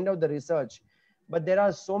papers, you find out the research. But there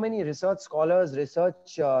are so many research scholars,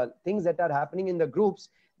 research things that are happening in the groups,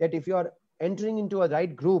 that if you are entering into a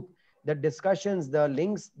right group, the discussions, the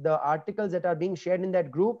links, the articles that are being shared in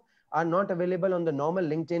that group are not available on the normal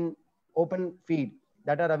LinkedIn open feed,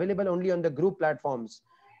 that are available only on the group platforms.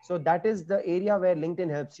 So that is the area where LinkedIn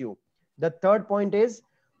helps you. The third point is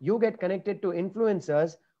you get connected to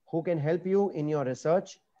influencers who can help you in your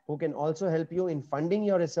research, who can also help you in funding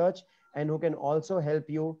your research, and who can also help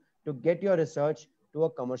you to get your research to a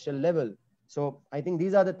commercial level. So I think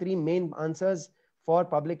these are the three main answers for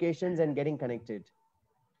publications and getting connected.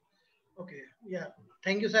 Okay, yeah.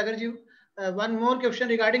 Thank you, Sagarji. One more question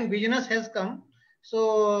regarding business has come.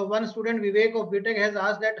 So one student Vivek of BTech has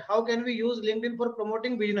asked that how can we use LinkedIn for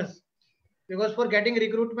promoting business? Because for getting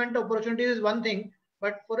recruitment opportunities is one thing,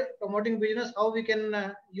 but for promoting business, how we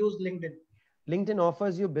can use LinkedIn? LinkedIn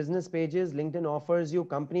offers you business pages, LinkedIn offers you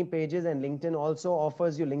company pages, and LinkedIn also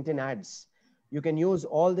offers you LinkedIn ads. You can use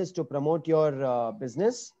all this to promote your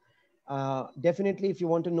business. Definitely, if you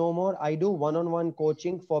want to know more, I do one-on-one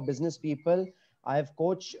coaching for business people. I have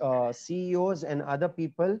coached CEOs and other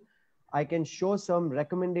people. I can show some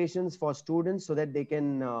recommendations for students so that they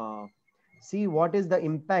can see what is the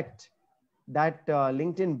impact that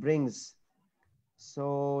LinkedIn brings.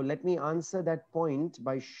 So let me answer that point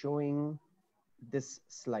by showing this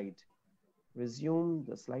slide. Resume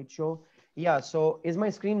the slideshow. Yeah, so is my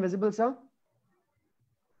screen visible, sir?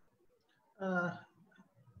 Uh,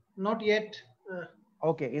 Not yet.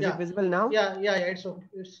 Okay, is Yeah, it visible now? yeah.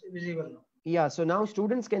 It's visible now. Yeah, so now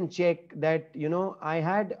students can check that, I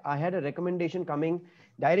had a recommendation coming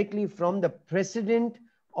directly from the president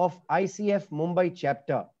of ICF Mumbai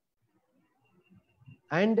chapter.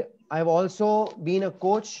 And I've also been a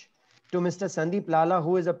coach to Mr. Sandeep Lala,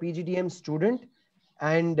 who is a PGDM student.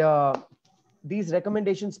 And these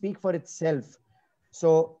recommendations speak for itself.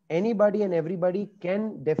 So anybody and everybody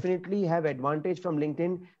can definitely have advantage from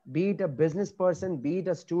LinkedIn, be it a business person, be it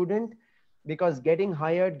a student, because getting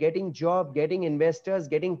hired, getting job, getting investors,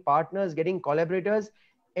 getting partners, getting collaborators,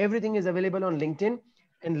 everything is available on LinkedIn.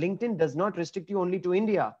 And LinkedIn does not restrict you only to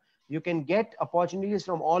India. You can get opportunities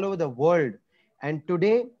from all over the world. And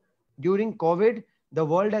today, during COVID, the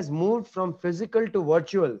world has moved from physical to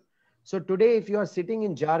virtual. So today, if you are sitting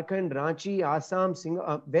in Jharkhand, Ranchi, Assam,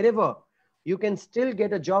 wherever, you can still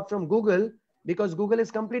get a job from Google, because Google is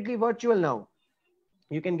completely virtual now.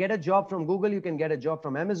 You can get a job from Google, you can get a job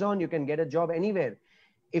from Amazon, you can get a job anywhere.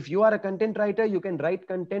 If you are a content writer, you can write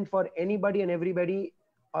content for anybody and everybody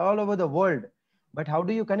all over the world. But how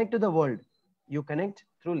do you connect to the world? You connect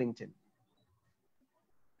through LinkedIn.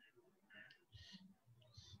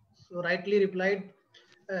 So rightly replied.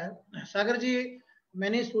 Sagarji,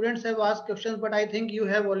 many students have asked questions, but I think you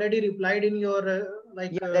have already replied in your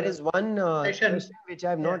Yeah, there is one session. question which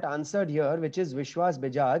I have Yeah. not answered here, which is Vishwas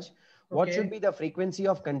Bajaj. What should Okay. be the frequency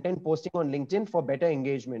of content posting on LinkedIn for better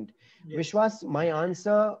engagement? Yes. Vishwas, my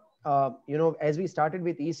answer, as we started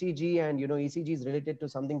with ECG, and ECG is related to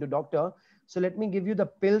something to doctor. So let me give you the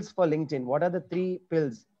pills for LinkedIn. What are the 3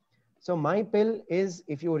 pills? So my pill is,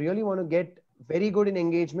 if you really want to get very good in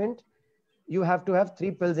engagement, you have to have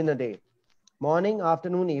 3 pills in a day: morning,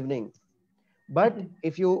 afternoon, evening. But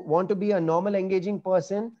if you want to be a normal engaging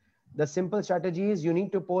person, the simple strategy is you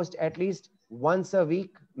need to post at least once a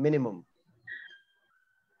week minimum.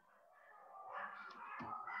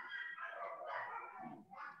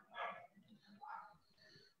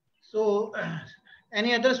 So,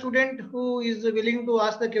 any other student who is willing to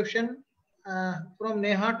ask the question from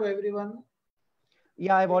Neha to everyone?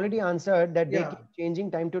 Yeah, I've already answered that they Yeah. keep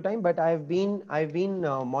changing time to time, but I've been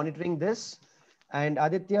monitoring this. And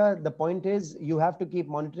Aditya, the point is you have to keep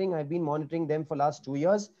monitoring. I've been monitoring them for last 2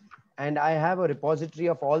 years, and I have a repository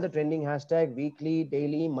of all the trending hashtag weekly,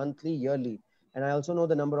 daily, monthly, yearly, and I also know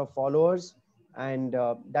the number of followers, and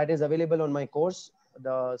that is available on my course.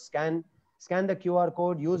 The scan the QR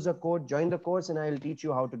code, use the code, join the course, and I will teach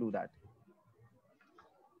you how to do that.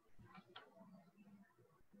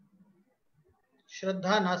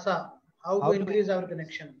 Shraddha Nasa, how to How to increase our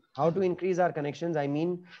connection? how to increase our connections? I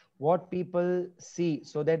mean, what people see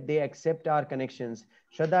so that they accept our connections.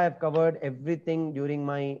 Shraddha, I've covered everything during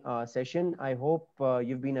my session. I hope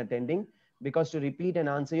you've been attending, because to repeat and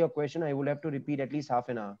answer your question, I will have to repeat at least half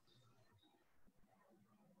an hour.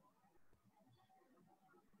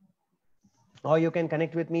 Or you can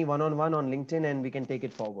connect with me one-on-one on LinkedIn and we can take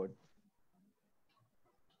it forward.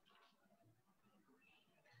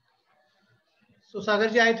 So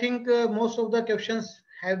Sagarji, I think most of the questions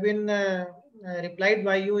have been replied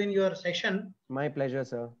by you in your session. My pleasure,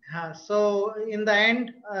 sir. So in the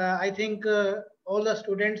end, I think all the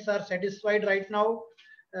students are satisfied right now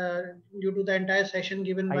uh, due to the entire session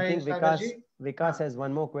given I by think Sagarji. Vikas has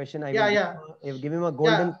one more question. I will Yeah, yeah, give him a yeah,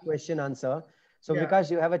 golden question answer. So yeah.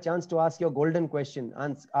 Vikas, you have a chance to ask your golden question.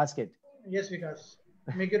 Ask it. Yes, Vikas.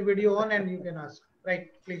 Make your video on and you can ask. Right,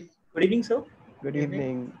 please. Good evening, sir. Good Evening.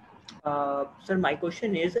 evening. Sir, my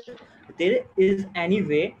question is: there is any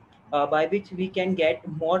way by which we can get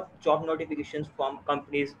more job notifications from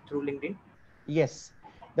companies through LinkedIn? Yes.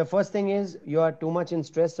 The first thing is you are too much in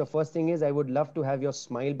stress. So first thing is I would love to have your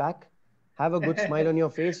smile back. Have a good smile on your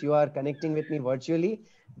face. You are connecting with me virtually.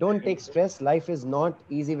 Don't take stress. Life is not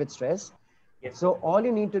easy with stress. Yes, sir. So all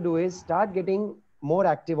you need to do is start getting more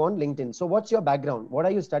active on LinkedIn. So what's your background? What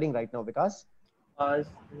are you studying right now, Vikas? Uh,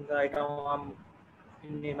 right now I'm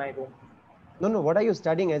in my room. No, no. What are you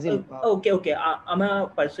studying as in? Okay. I'm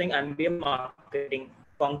pursuing MBA marketing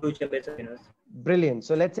from Gujarat University. Brilliant.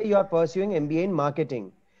 So let's say you are pursuing MBA in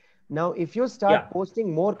marketing. Now, if you Yeah. start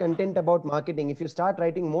posting more content about marketing, if you start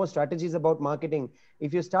writing more strategies about marketing,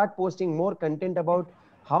 if you start posting more content about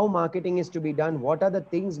how marketing is to be done, what are the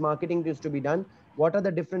things marketing is to be done, what are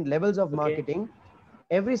the different levels of Okay. marketing,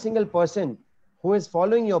 every single person who is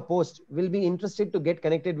following your post will be interested to get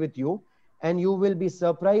connected with you, and you will be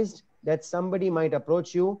surprised that somebody might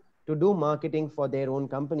approach you to do marketing for their own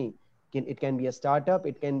company. It can be a startup,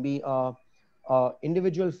 it can be a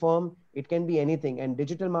individual firm, it can be anything. And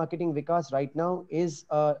digital marketing, Vikas, right now is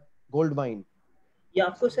a gold mine. Yeah,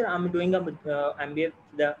 of course, sir. I'm doing a MBA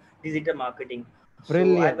the digital marketing, so I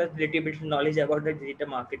have Brilliant. a little bit knowledge about the digital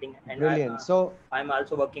marketing, and Brilliant. So I'm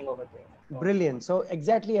also working over there. brilliant. So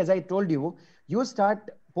exactly as I told you, you start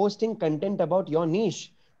posting content about your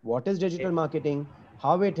niche. What is digital Okay. marketing?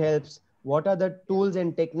 How it helps? What are the tools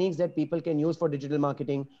and techniques that people can use for digital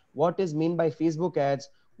marketing? What is mean by Facebook ads?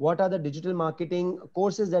 What are the digital marketing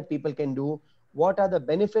courses that people can do? What are the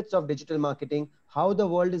benefits of digital marketing? How the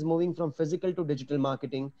world is moving from physical to digital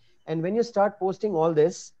marketing? And when you start posting all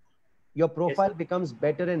this, your Yes, profile sir. becomes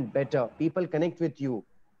better and better. People connect with you,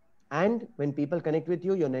 and when people connect with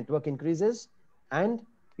you, your network increases and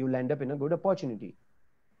you land up in a good opportunity.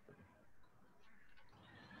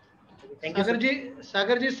 Thank you, sir.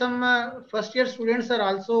 Sagarji, some first year students are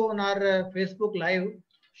also on our Facebook Live.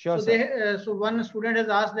 Sure, sir. So one student has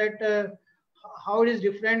asked that how it is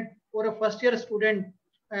different for a first year student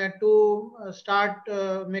to start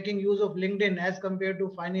making use of LinkedIn as compared to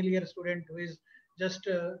final year student who is just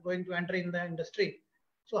going to enter in the industry.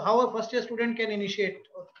 So how a first year student can initiate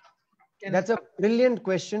or can That's a start? brilliant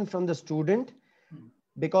question from the student,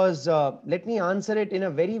 because let me answer it in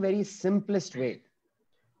a very, very simplest way.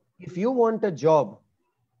 If you want a job,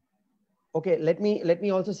 okay, let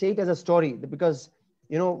me also say it as a story, because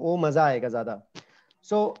वो मजा आएगा ज्यादा.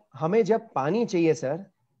 So हमें जब पानी चाहिए sir,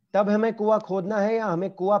 तब हमें कुआं खोदना है या हमें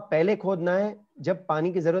कुआं पहले खोदना है जब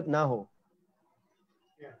पानी की जरूरत ना हो?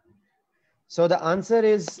 So the answer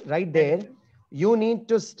is right there. You need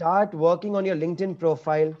to start working on your LinkedIn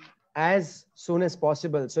profile as soon as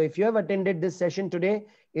possible. So if you have attended this session today,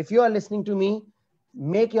 if you are listening to me,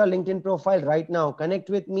 make your LinkedIn profile right now. Connect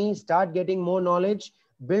with me, start getting more knowledge,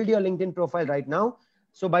 build your LinkedIn profile right now.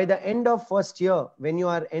 So by the end of first year, when you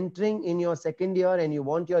are entering in your second year and you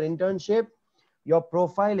want your internship, your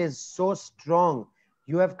profile is so strong.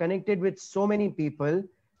 You have connected with so many people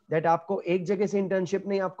that आपको एक जगह से internship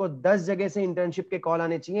नहीं, आपको 10 जगह से internship के call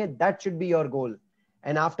आने चाहिए. That should be your goal.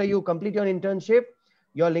 And after you complete your internship,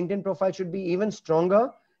 your LinkedIn profile should be even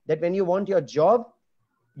stronger, that when you want your job,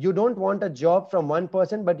 you don't want a job from one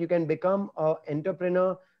person, but you can become an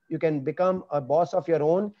entrepreneur. You can become a boss of your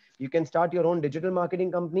own. You can start your own digital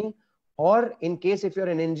marketing company. Or in case if you're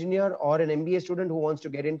an engineer or an MBA student who wants to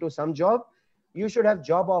get into some job, you should have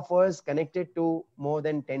job offers connected to more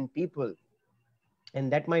than 10 people.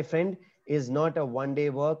 And that, my friend, is not a one-day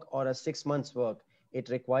work or a 6 months work. It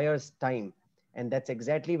requires time. And that's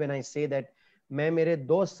exactly when I say that मैं मेरे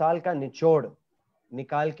 2 साल का निचोड़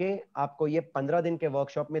निकाल के आपको ये 15 दिन के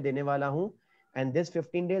वर्कशॉप में देने वाला हूं. And this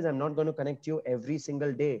 15 days, I'm not going to connect you every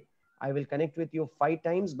single day. I will connect with you 5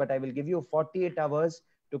 times, but I will give you 48 hours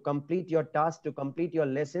to complete your task, to complete your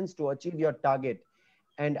lessons, to achieve your target.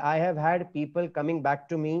 And I have had people coming back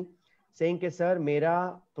to me saying कि sir,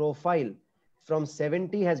 मेरा profile from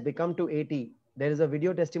 70 has become to 80. There is a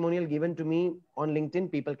video testimonial given to me on LinkedIn.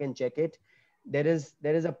 People can check it. There is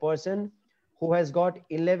a person who has got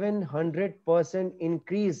 1100%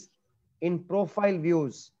 increase in profile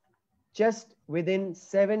views just within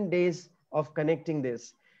 7 days of connecting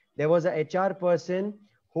this. There was a HR person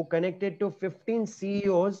who connected to 15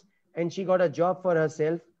 CEOs and she got a job for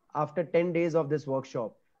herself after 10 days of this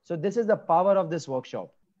workshop. So this is the power of this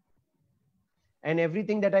workshop. And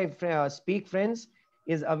everything that I speak, friends,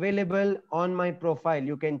 is available on my profile.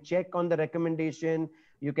 You can check on the recommendation.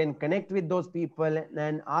 You can connect with those people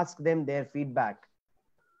and ask them their feedback.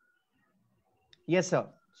 Yes, sir.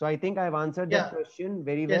 So I think I've answered that Yeah. question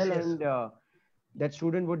very Yes, well. yes. And that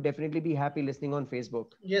student would definitely be happy listening on Facebook.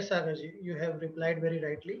 Yes, Sagarji, you have replied very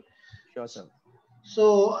rightly. Sure, sir.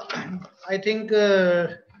 So I think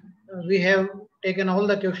we have taken all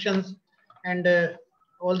the questions and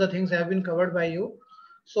all the things have been covered by you.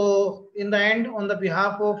 So in the end, on the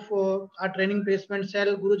behalf of our training placement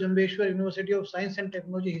cell, Guru Jambeshwar University of Science and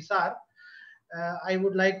Technology, Hisar, I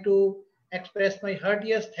would like to express my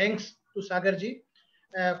heartiest thanks to Sagarji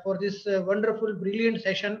for this wonderful, brilliant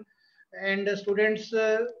session. And students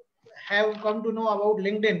have come to know about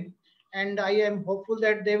LinkedIn, and I am hopeful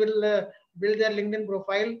that they will build their LinkedIn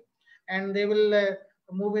profile and they will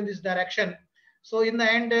move in this direction. So, in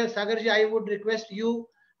the end, Sagarji, I would request you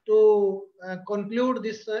to conclude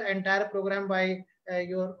this entire program by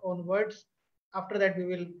your own words. After that, we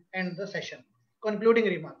will end the session. Concluding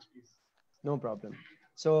remarks, please. No problem.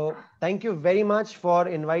 So thank you very much for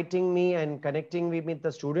inviting me and connecting me with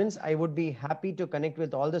the students. I would be happy to connect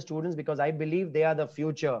with all the students because I believe they are the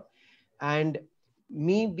future. And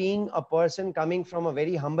me being a person coming from a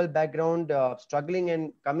very humble background, struggling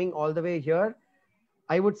and coming all the way here,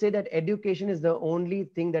 I would say that education is the only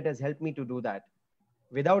thing that has helped me to do that.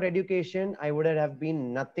 Without education, I would have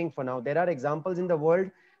been nothing for now. There are examples in the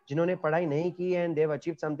world, जिन्होंने पढ़ाई नहीं की and they've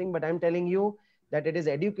achieved something. But I'm telling you that it is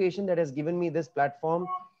education that has given me this platform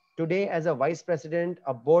today as a vice president,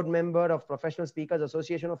 a board member of Professional Speakers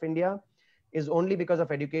Association of India, is only because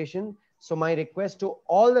of education. So my request to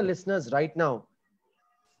all the listeners right now,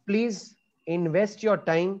 please invest your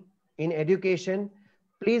time in education.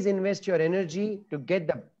 Please invest your energy to get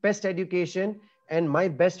the best education. And my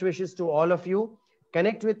best wishes to all of you.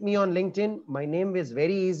 Connect with me on LinkedIn. My name is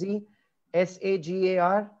very easy.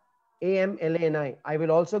 SAGARAMLANI. I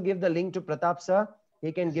will also give the link to Pratap sir.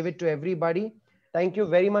 He can give it to everybody. Thank you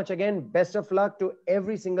very much again. Best of luck to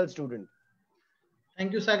every single student.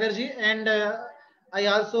 Thank you, Sagarji. And I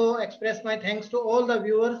also express my thanks to all the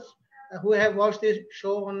viewers who have watched this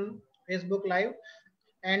show on Facebook Live.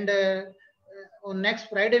 And on next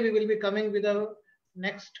Friday, we will be coming with a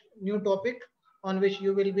next new topic on which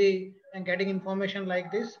you will be getting information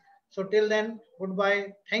like this. So till then,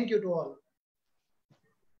 goodbye. Thank you to all.